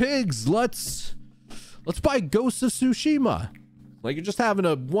 Happy Pigs, let's buy Ghost of Tsushima. Like you're just having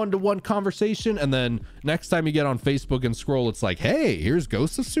a one-to-one conversation, and then next time you get on Facebook and scroll, it's like, hey, here's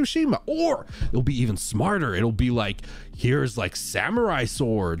Ghost of Tsushima. Or it'll be even smarter. It'll be like, here's like samurai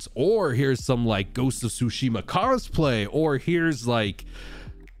swords, or here's some like Ghost of Tsushima cosplay, or here's like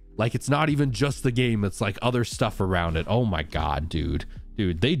it's not even just the game, it's like other stuff around it. Oh my God, dude,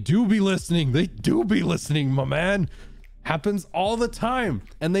 they do be listening. My man. Happens all the time,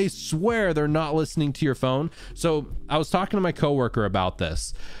 and they swear they're not listening to your phone. So I was talking to my coworker about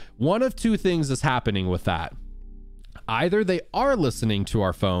this. One of two things is happening with that. Either they are listening to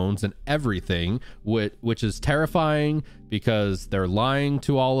our phones and everything, which is terrifying because they're lying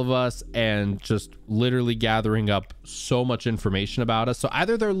to all of us and just literally gathering up so much information about us. So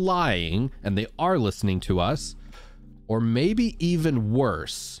either they're lying and they are listening to us, or maybe even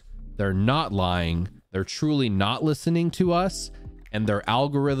worse, they're not lying. They're truly not listening to us, and their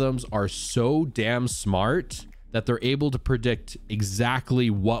algorithms are so damn smart that they're able to predict exactly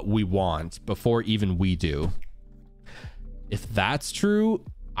what we want before even we do. If that's true,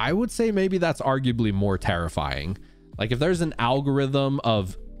 I would say maybe that's arguably more terrifying. Like if there's an algorithm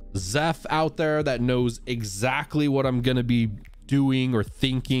of Zeph out there that knows exactly what I'm going to be doing or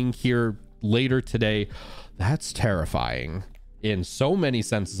thinking here later today, that's terrifying in so many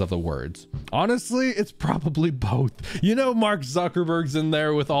senses of the words. Honestly, it's probably both. You know, Mark Zuckerberg's in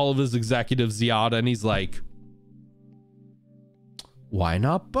there with all of his executives, Yada, and he's like, why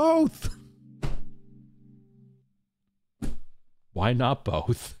not both? Why not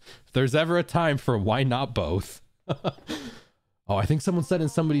both? If there's ever a time for why not both. Oh, I think someone said in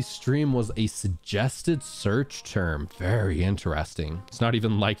somebody's stream was a suggested search term. Very interesting. It's not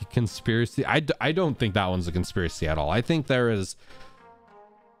even like a conspiracy. I don't think that one's a conspiracy at all. I think there is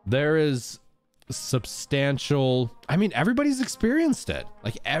substantial, I mean, everybody's experienced it.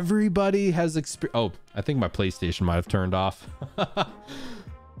 Like everybody has oh, I think my PlayStation might have turned off.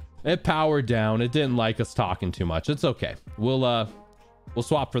 It powered down. It didn't like us talking too much. It's okay. We'll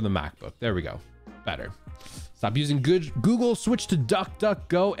swap for the MacBook. There we go. Better. Stop using Google, switch to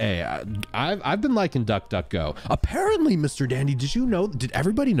DuckDuckGo. Hey, I've been liking DuckDuckGo. Apparently, Mr. Dandy, did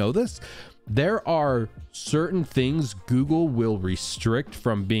everybody know this? There are certain things Google will restrict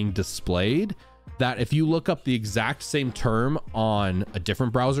from being displayed that if you look up the exact same term on a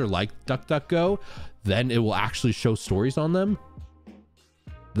different browser like DuckDuckGo, then it will actually show stories on them.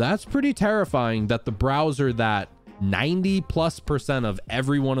 That's pretty terrifying that the browser that 90+% of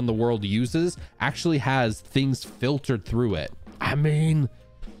everyone in the world uses actually has things filtered through it. I mean,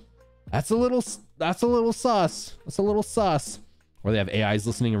 that's a little sus. That's a little sus. Or they have AIs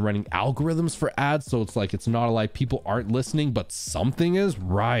listening and running algorithms for ads, so it's like it's not a lie, people aren't listening, but something is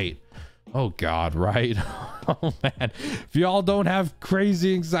right. Oh God, right? Oh man, if y'all don't have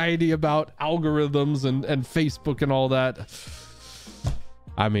crazy anxiety about algorithms and Facebook and all that,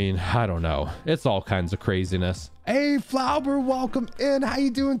 I mean, I don't know. It's all kinds of craziness. Hey, Flauber, welcome in. How you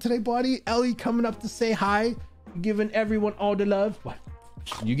doing today, buddy? Ellie coming up to say hi. Giving everyone all the love. What?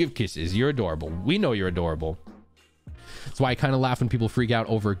 You give kisses. You're adorable. We know you're adorable. That's why I kind of laugh when people freak out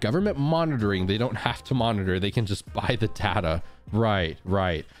over government monitoring. They don't have to monitor. They can just buy the data. Right.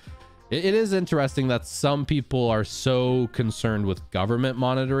 It is interesting that some people are so concerned with government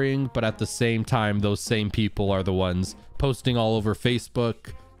monitoring, but at the same time, those same people are the ones posting all over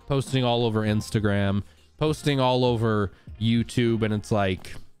Facebook, posting all over Instagram, posting all over YouTube. And it's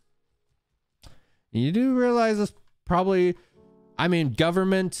like, you do realize this probably, I mean,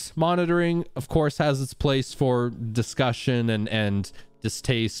 government monitoring, of course, has its place for discussion and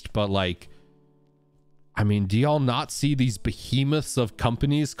distaste, but like, I mean, do y'all not see these behemoths of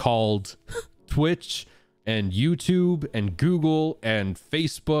companies called Twitch and YouTube and Google and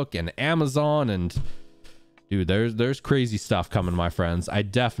Facebook and Amazon? And dude, there's crazy stuff coming, my friends. I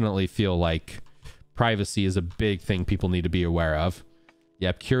definitely feel like privacy is a big thing people need to be aware of.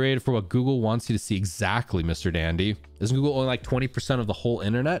 Yep, curated for what Google wants you to see. Exactly, Mr. Dandy. Isn't Google only like 20% of the whole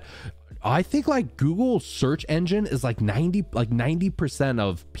internet? I think like Google search engine is like 90%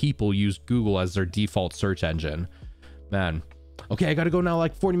 of people use Google as their default search engine. Man. Okay, I gotta go now,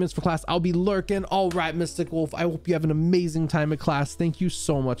 like 40 minutes for class. I'll be lurking. All right, Mystic Wolf. I hope you have an amazing time at class. Thank you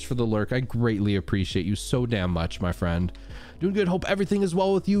so much for the lurk. I greatly appreciate you so damn much, my friend. Doing good. Hope everything is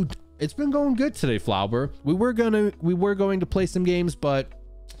well with you. It's been going good today, Flauber. We were going to play some games, but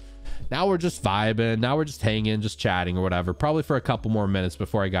now we're just vibing. Now we're just hanging, just chatting or whatever. Probably for a couple more minutes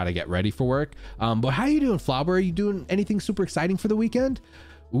before I gotta get ready for work. But how you doing, Flauber? Are you doing anything super exciting for the weekend?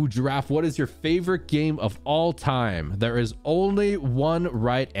 Ooh, Giraffe, what is your favorite game of all time? There is only one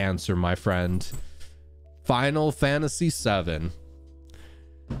right answer, my friend. Final Fantasy VII.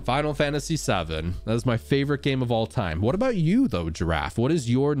 Final Fantasy VII. That is my favorite game of all time. What about you, though, Giraffe? What is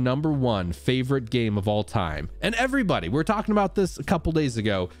your #1 favorite game of all time? And everybody, we were talking about this a couple days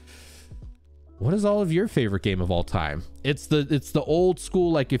ago. What is all of your favorite game of all time? It's the old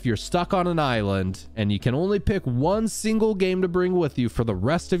school, like if you're stuck on an island and you can only pick one single game to bring with you for the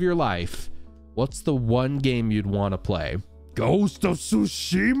rest of your life, what's the one game you'd want to play? Ghost of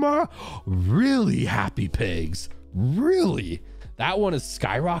Tsushima? Really, Happy Pigs? Really? That one is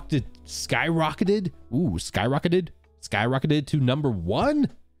skyrocketed. Ooh, skyrocketed to number 1.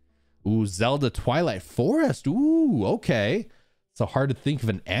 Ooh, Zelda Twilight Forest. Ooh, okay. So hard to think of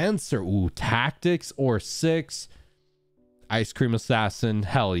an answer. Ooh, Tactics or 6. Ice Cream Assassin.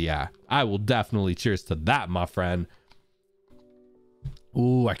 Hell yeah. I will definitely cheers to that, my friend.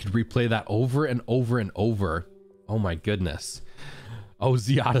 Ooh, I could replay that over and over and over. Oh my goodness. Oh,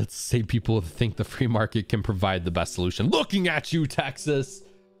 Ziada, it's the same people that think the free market can provide the best solution. Looking at you, Texas.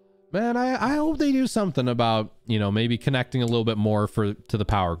 Man, I hope they do something about, you know, maybe connecting a little bit more to the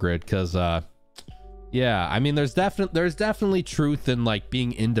power grid, because yeah, I mean, there's definitely truth in like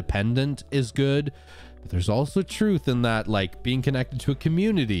being independent is good, but there's also truth in that like being connected to a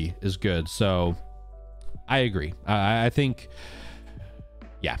community is good. So I agree. I think,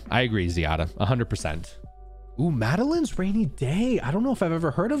 yeah, I agree, Ziada, 100%. Ooh, Madeline's Rainy Day. I don't know if I've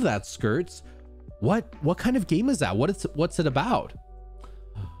ever heard of that, Skirts. What kind of game is that? What's it about?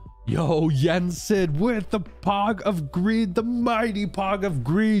 Yo, Jensen with the Pog of Greed, the mighty Pog of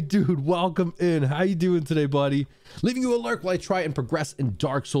Greed. Dude, welcome in. How you doing today, buddy? Leaving you a lurk while I try and progress in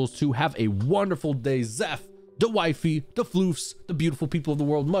Dark Souls 2. Have a wonderful day, Zeph, the wifey, the floofs, the beautiful people of the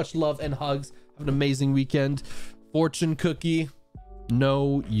world. Much love and hugs. Have an amazing weekend. Fortune Cookie,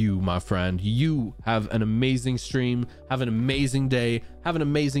 know you, my friend. You have an amazing stream. Have an amazing day. Have an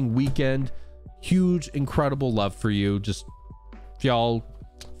amazing weekend. Huge, incredible love for you. Just, y'all,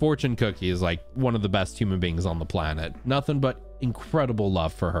 Fortune Cookie is like one of the best human beings on the planet. Nothing but incredible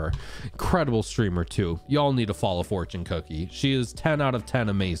love for her. Incredible streamer too. Y'all need to follow Fortune Cookie. She is 10 out of 10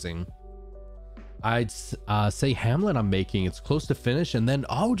 amazing. I'd say Hamlet I'm making. It's close to finish, and then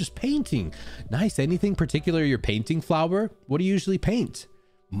just painting. Nice. Anything particular you're painting, Flower? What do you usually paint?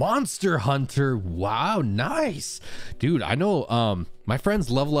 Monster Hunter. Wow, nice. Dude, I know my friends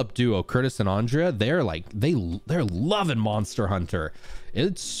Level Up Duo, Curtis and Andrea, they're loving Monster Hunter.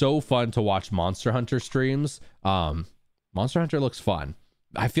 It's so fun to watch Monster Hunter streams. Monster Hunter looks fun.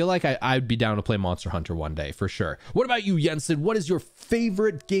 I feel like I'd be down to play Monster Hunter one day for sure. What about you, Jensen? What is your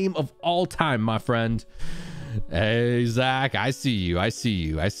favorite game of all time, my friend? Hey, Zach, I see you. It's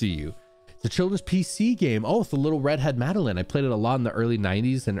a children's PC game. Oh, it's the Little Redhead Madeline. I played it a lot in the early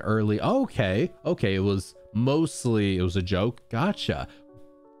 90s and early. Okay. It was a joke. Gotcha.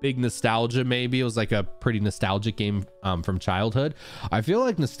 Big nostalgia, maybe. It was like a pretty nostalgic game from childhood. I feel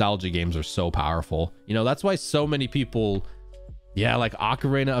like nostalgia games are so powerful. You know, that's why so many people, yeah, like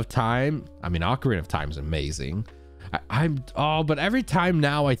Ocarina of Time. I mean, Ocarina of Time is amazing. But every time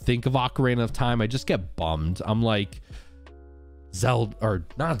now I think of Ocarina of Time, I just get bummed. I'm like, Zelda, or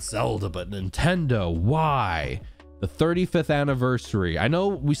not Zelda, but Nintendo, why? The 35th anniversary. I know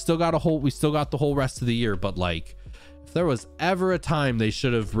we still got the whole rest of the year, but like, if there was ever a time they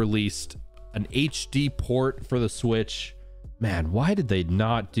should have released an HD port for the Switch, man, why did they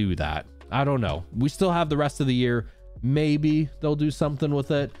not do that? I don't know. We still have the rest of the year. Maybe they'll do something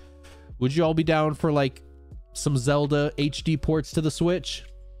with it. Would you all be down for like some Zelda HD ports to the Switch?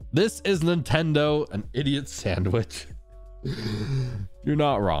 This is Nintendo, an idiot sandwich. You're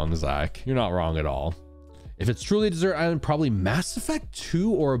not wrong, Zach. You're not wrong at all. If it's truly a desert island, probably Mass Effect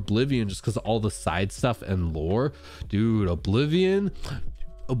 2 or Oblivion, just because of all the side stuff and lore. Dude, Oblivion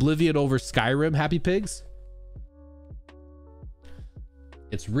over Skyrim, Happy Pigs?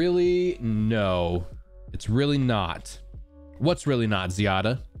 It's really not. What's really not,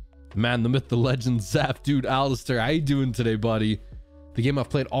 Ziada? Man, the myth, the legend, Zap. Dude, Alistair, how you doing today, buddy? The game I've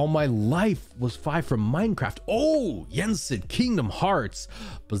played all my life was 5 from Minecraft. Oh, Jensen, Kingdom Hearts.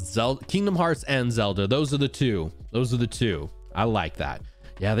 But Kingdom Hearts and Zelda, those are the two. I like that.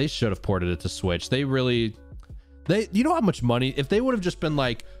 Yeah, they should have ported it to Switch. You know how much money, if they would have just been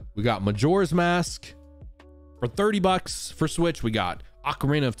like, we got Majora's Mask for $30 for Switch, we got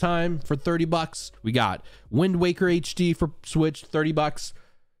Ocarina of Time for $30, we got Wind Waker HD for Switch, $30.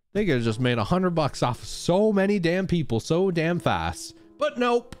 They could have just made $100 off so many damn people so damn fast. But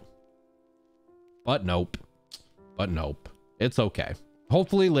nope. It's okay.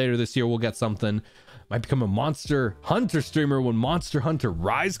 Hopefully later this year we'll get something. Might become a Monster Hunter streamer when Monster Hunter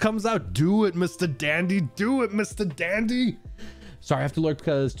Rise comes out. Do it, Mr. Dandy. Do it, Mr. Dandy. Sorry, I have to lurk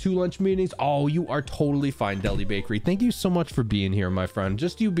because 2 lunch meetings. Oh, you are totally fine, Deli Bakery. Thank you so much for being here, my friend.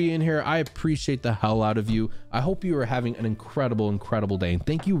 Just you being here, I appreciate the hell out of you. I hope you are having an incredible day. And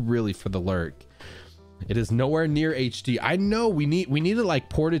thank you really for the lurk. It is nowhere near HD. I know we need to like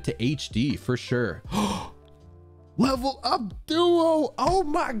port it to HD for sure. Level Up Duo. Oh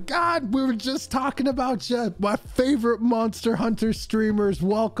my God. We were just talking about you. My favorite Monster Hunter streamers.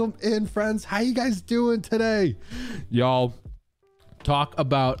 Welcome in, friends. How you guys doing today? Y'all, Talk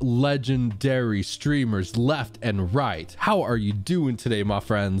about legendary streamers left and right. How are you doing today, my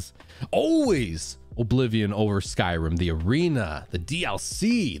friends? Always Oblivion over Skyrim, the arena, the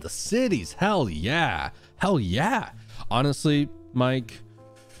DLC, the cities. Hell yeah. Hell yeah. Honestly, Mike,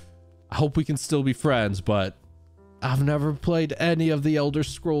 I hope we can still be friends, but I've never played any of the Elder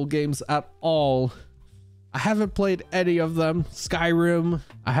Scroll games at all. I haven't played any of them. Skyrim,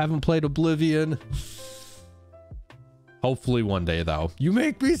 I haven't played Oblivion. Hopefully one day though. You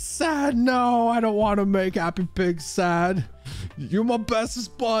make me sad. No, I don't want to make Happy Pig sad. You're my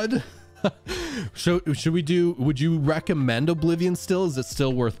bestest bud. Should we do, would you recommend Oblivion still? Is it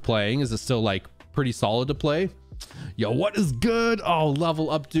still worth playing? Is it still like pretty solid to play? Yo, what is good? Oh, level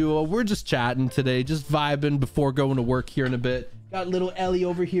up duo. We're just chatting today, just vibing before going to work here in a bit. Got little Ellie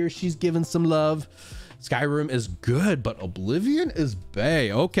over here. She's giving some love. Skyrim is good, but Oblivion is bae.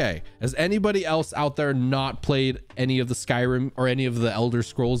 Okay. Has anybody else out there not played any of the Skyrim or any of the Elder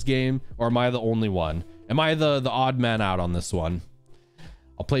Scrolls game? Or am I the only one? Am I the odd man out on this one?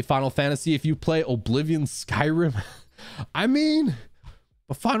 I'll play Final Fantasy if you play Oblivion. Skyrim. I mean,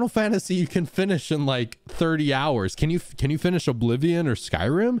 a Final Fantasy you can finish in like 30 hours. Can you finish Oblivion or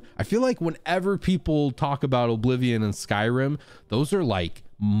Skyrim? I feel like whenever people talk about Oblivion and Skyrim, those are like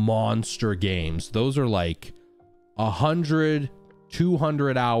monster games. Those are like 100,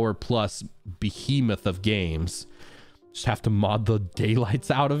 200 hour plus behemoth of games. Just have to mod the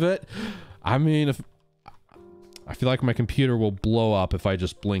daylights out of it. I mean, if I feel like my computer will blow up if I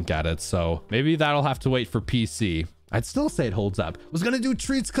just blink at it, so maybe that'll have to wait for PC. I'd still say it holds up. Was gonna do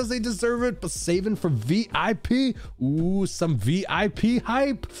treats because they deserve it, but saving for VIP. Ooh, some VIP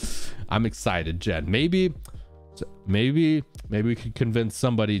hype. I'm excited, Jen. Maybe we could convince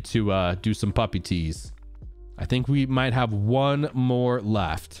somebody to do some puppy teas. I think we might have one more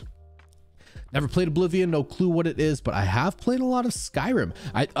left. Never played Oblivion, no clue what it is, but I have played a lot of Skyrim.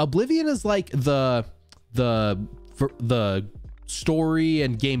 Oblivion is like the story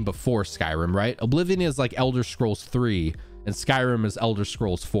and game before Skyrim, right? Oblivion is like Elder Scrolls 3 and Skyrim is Elder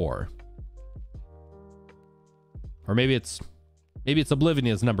Scrolls 4. Or maybe it's Oblivion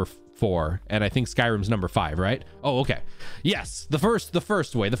is number 4 and I think Skyrim's number 5, right? Oh, okay. Yes, the first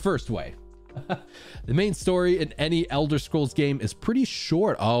way. The main story in any Elder Scrolls game is pretty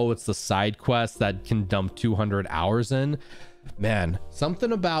short. Oh, it's the side quest that can dump 200 hours in. Man,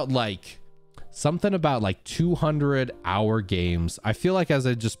 something about like 200-hour games. I feel like as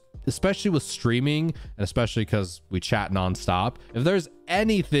I just, especially with streaming and especially because we chat nonstop, if there's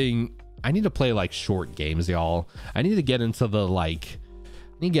anything, I need to play like short games, y'all. I need to get into the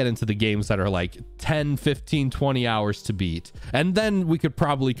games that are like 10, 15, 20 hours to beat. And then we could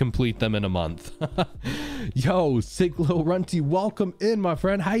probably complete them in a month. Yo, Siglo Runty, welcome in, my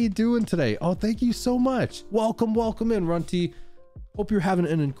friend. How you doing today? Oh, thank you so much. Welcome in, Runty. Hope you're having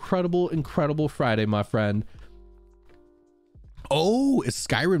an incredible Friday, my friend. Oh, is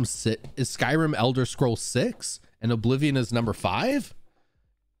Skyrim Elder Scrolls 6 and Oblivion is number 5?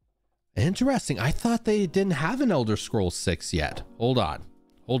 Interesting. I thought they didn't have an Elder Scrolls 6 yet. Hold on.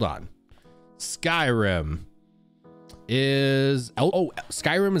 Skyrim is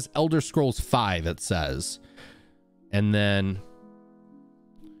Skyrim is Elder Scrolls 5, it says. And then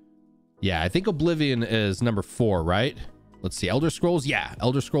yeah, I think Oblivion is number 4, right? Let's see, Elder Scrolls. Yeah,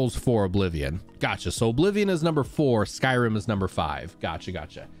 Elder Scrolls 4 Oblivion. Gotcha. So Oblivion is number 4, Skyrim is number 5.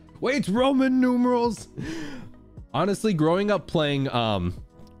 Gotcha. Wait, Roman numerals. Honestly, growing up playing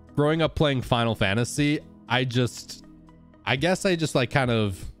Final Fantasy, I guess I just like kind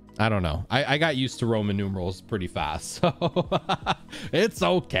of, I don't know. I got used to Roman numerals pretty fast. So it's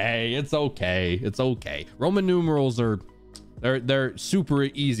okay. Roman numerals are, they're super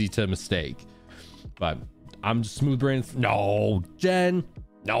easy to mistake, but I'm just smooth brain. No, Jen.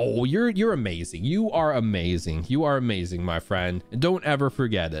 No, you're amazing. You are amazing, my friend. And don't ever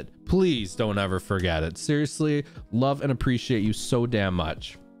forget it. Please don't ever forget it. Seriously, love and appreciate you so damn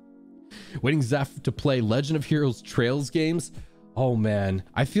much. Waiting Zeph to play Legend of Heroes Trails games. Oh man,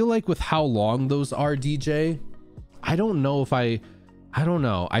 I feel like with how long those are, DJ, I don't know.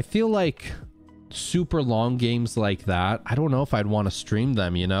 I feel like super long games like that, I don't know if I'd want to stream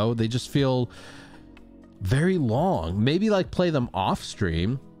them, you know? They just feel very long. Maybe like play them off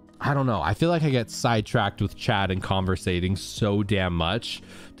stream. I don't know. I feel like I get sidetracked with chat and conversating so damn much.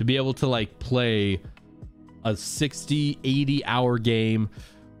 To be able to like play a 60-80 hour game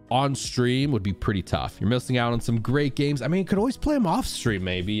on stream would be pretty tough. You're missing out on some great games. I mean, you could always play them off stream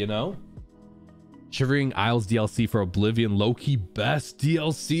maybe, you know? Shivering Isles DLC for Oblivion, low-key best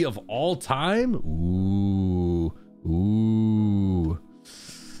DLC of all time. Ooh.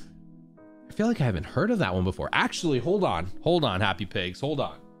 feel like I haven't heard of that one before. Actually, hold on, Happy Pigs, hold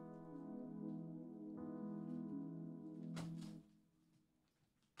on.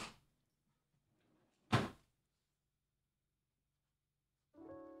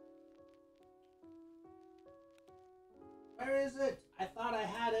 Where is it? I thought I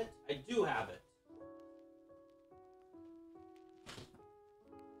had it. I do have it.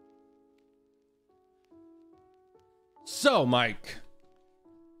 So, Mike,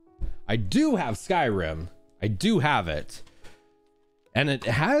 I do have Skyrim. I do have it. And it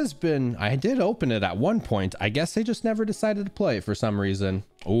has been, I did open it at one point. I guess I just never decided to play it for some reason.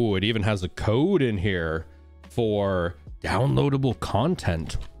 Oh, it even has a code in here for downloadable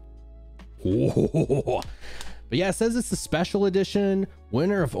content. Oh. But yeah, it says it's a special edition,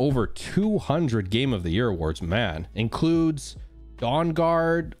 winner of over 200 Game of the Year awards. Man, includes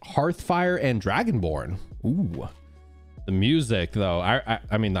Dawnguard, Hearthfire, and Dragonborn. Ooh. The music, though,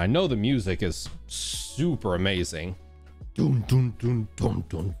 I mean, I know the music is super amazing. Dun, dun, dun, dun,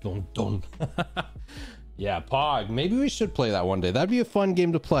 dun, dun, dun. Yeah, Pog. Maybe we should play that one day. That'd be a fun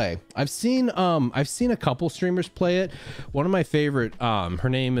game to play. I've seen a couple streamers play it. One of my favorite, her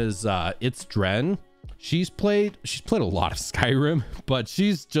name is It's Dren. She's played a lot of Skyrim, but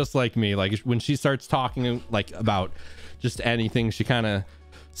she's just like me. Like when she starts talking like about just anything, she kind of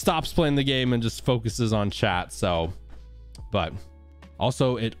stops playing the game and just focuses on chat. So, but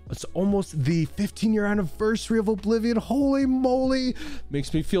also it's almost the 15-year anniversary of Oblivion. Holy moly,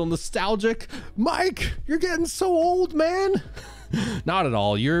 makes me feel nostalgic. Mike, you're getting so old, man. Not at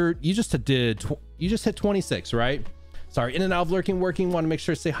all. You just hit 26, right? Sorry, in and out of lurking, working. Want to make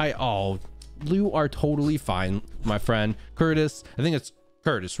sure to say hi. Oh, you are totally fine, my friend. Curtis, I think it's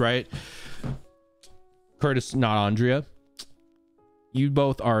Curtis, right? Curtis, not Andrea. You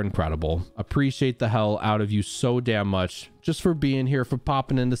both are incredible. Appreciate the hell out of you so damn much, just for being here, for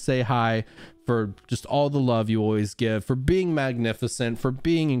popping in to say hi, for just all the love you always give, for being magnificent, for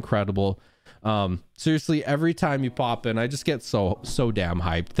being incredible. Seriously, every time you pop in, I just get so damn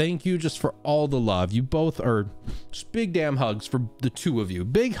hyped. Thank you just for all the love. You both are just big damn hugs for the two of you.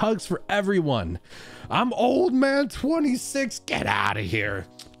 Big hugs for everyone. I'm old, man. 26. Get out of here.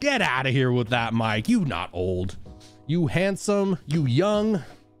 Get out of here with that, Mike. You not old. You handsome, you young.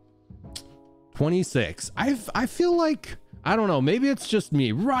 26. I feel like, I don't know, maybe it's just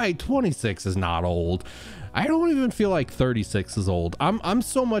me. Right, 26 is not old. I don't even feel like 36 is old. I'm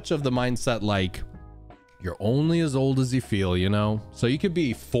so much of the mindset like you're only as old as you feel, you know? So you could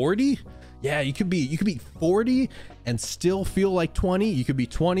be 40. Yeah, you could be 40 and still feel like 20. You could be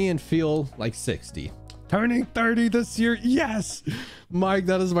 20 and feel like 60. Turning 30 this year. Yes, Mike,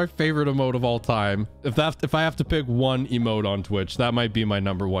 that is my favorite emote of all time. If I have to pick one emote on Twitch, that might be my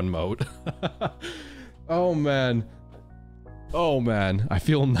number 1 emote. Oh man. Oh man, I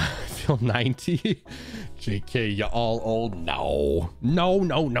feel 90. JK, you all old? No.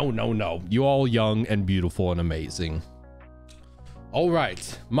 You all young and beautiful and amazing. All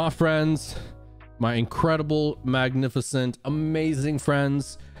right, my friends, my incredible, magnificent, amazing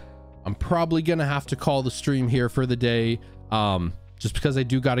friends. I'm probably gonna have to call the stream here for the day, just because I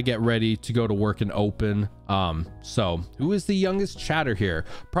do got to get ready to go to work and open. So who is the youngest chatter here?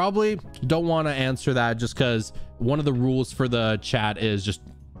 Probably don't want to answer that, just because one of the rules for the chat is just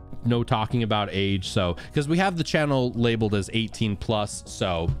no talking about age. So because we have the channel labeled as 18 plus,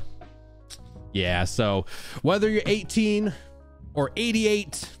 so yeah. So whether you're 18 or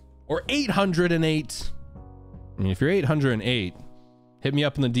 88 or 808, I mean, if you're 808, hit me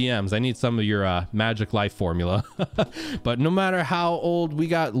up in the DMs. I need some of your magic life formula. But no matter how old, we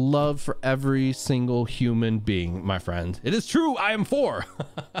got love for every single human being, my friend. It is true. I am 4.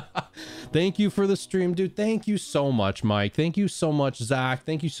 Thank you for the stream, dude. Thank you so much, Mike. Thank you so much, Zach.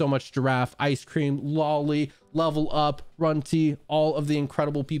 Thank you so much, Giraffe, Ice Cream, Lolly, Level Up, Runty, all of the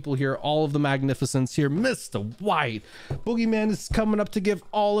incredible people here, all of the magnificence here. Mr. White. Boogeyman is coming up to give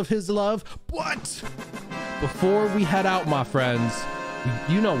all of his love. What? Before we head out, my friends,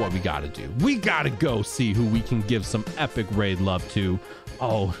 you know what we gotta do. We gotta go see who we can give some epic raid love to.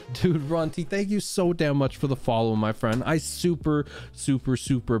 Oh, dude, Runty, thank you so damn much for the follow, my friend. I super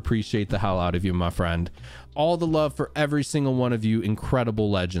appreciate the hell out of you, my friend. All the love for every single one of you incredible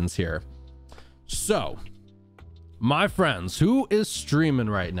legends here. So, my friends, who is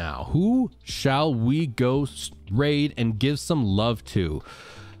streaming right now? Who shall we go raid and give some love to?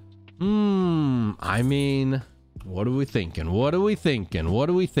 I mean, what are we thinking? What are we thinking?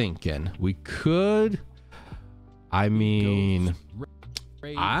 What are we thinking? We could, I mean,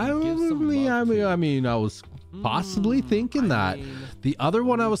 I was possibly thinking that. The other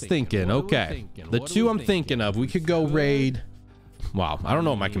one I was thinking, okay, the two I'm thinking of, we could go raid. Wow, I don't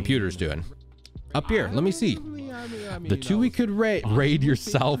know what my computer's doing. Up here, let me see. The two we could raid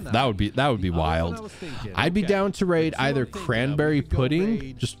yourself. That would be wild. I'd be down to raid either Cranberry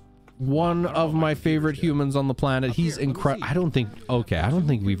Pudding, just one of my favorite humans on the planet. He's incredible. I don't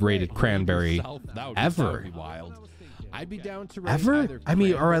think we've raided Cranberry ever. I'd be down to ever. I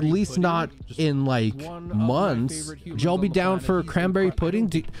mean, or at least not in like months. Would y'all be down for Cranberry Pudding?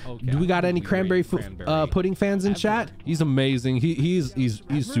 Do we got any Cranberry Pudding fans in chat? He's amazing. He's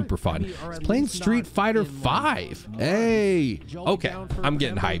super fun. He's playing Street Fighter 5. Hey, okay, I'm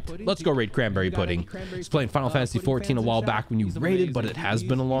getting hyped. Let's go raid Cranberry Pudding. He's playing Final Fantasy 14 a while back when you raided, but it has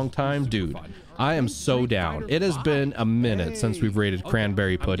been a long time, dude. I am so down. It has been a minute since we've raided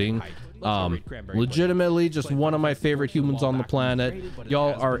Cranberry Pudding. Legitimately just one of my favorite humans on the planet.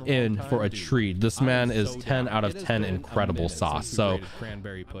 Y'all are in for a treat. This man is 10 out of 10 incredible sauce. So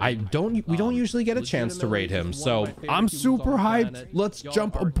we don't usually get a chance to raid him, so I'm super hyped. Let's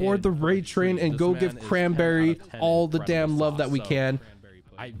jump aboard the raid train and go give Cranberry all the damn love that we can.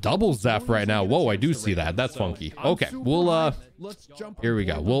 Double Zeph right now. Whoa, I do see that. That's funky. Okay, we'll here we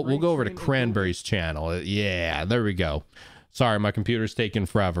go. We'll go over to Cranberry's channel. Yeah, there we go. Sorry, my computer's taking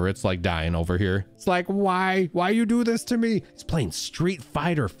forever. It's like dying over here. It's like, why you do this to me? He's playing Street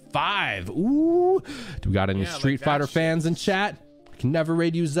Fighter 5. Ooh. Do we got any Street Fighter fans in chat? I can never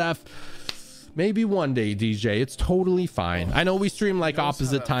raid you, Zeph. Maybe one day, DJ. It's totally fine. I know we stream like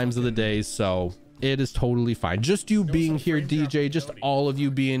opposite times of the day, so it is totally fine. Just you being here, DJ, just all of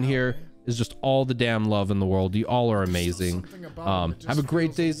you being here is just all the damn love in the world. You all are amazing. Have a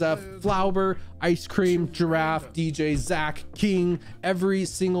great day, Zeph. Flower, Ice Cream, Giraffe, DJ, Zach, King, every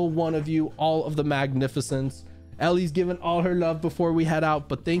single one of you, all of the magnificence. Ellie's giving all her love before we head out,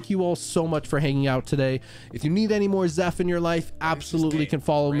 but thank you all so much for hanging out today. If you need any more Zeph in your life, absolutely can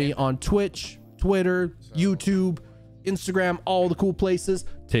follow me on Twitch, Twitter, YouTube, Instagram, all the cool places.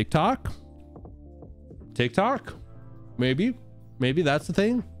 TikTok, maybe that's the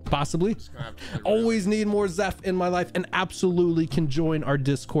thing. Possibly. Always need more Zeph in my life, and absolutely can join our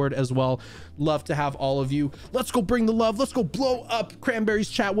Discord as well. Love to have all of you. Let's go bring the love. Let's go blow up Cranberry's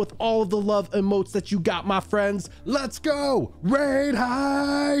chat with all of the love emotes that you got, my friends. Let's go raid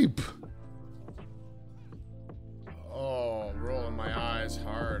hype. Oh, rolling my eyes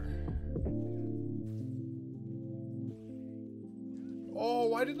hard. Oh,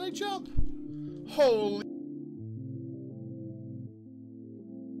 why didn't I jump? Holy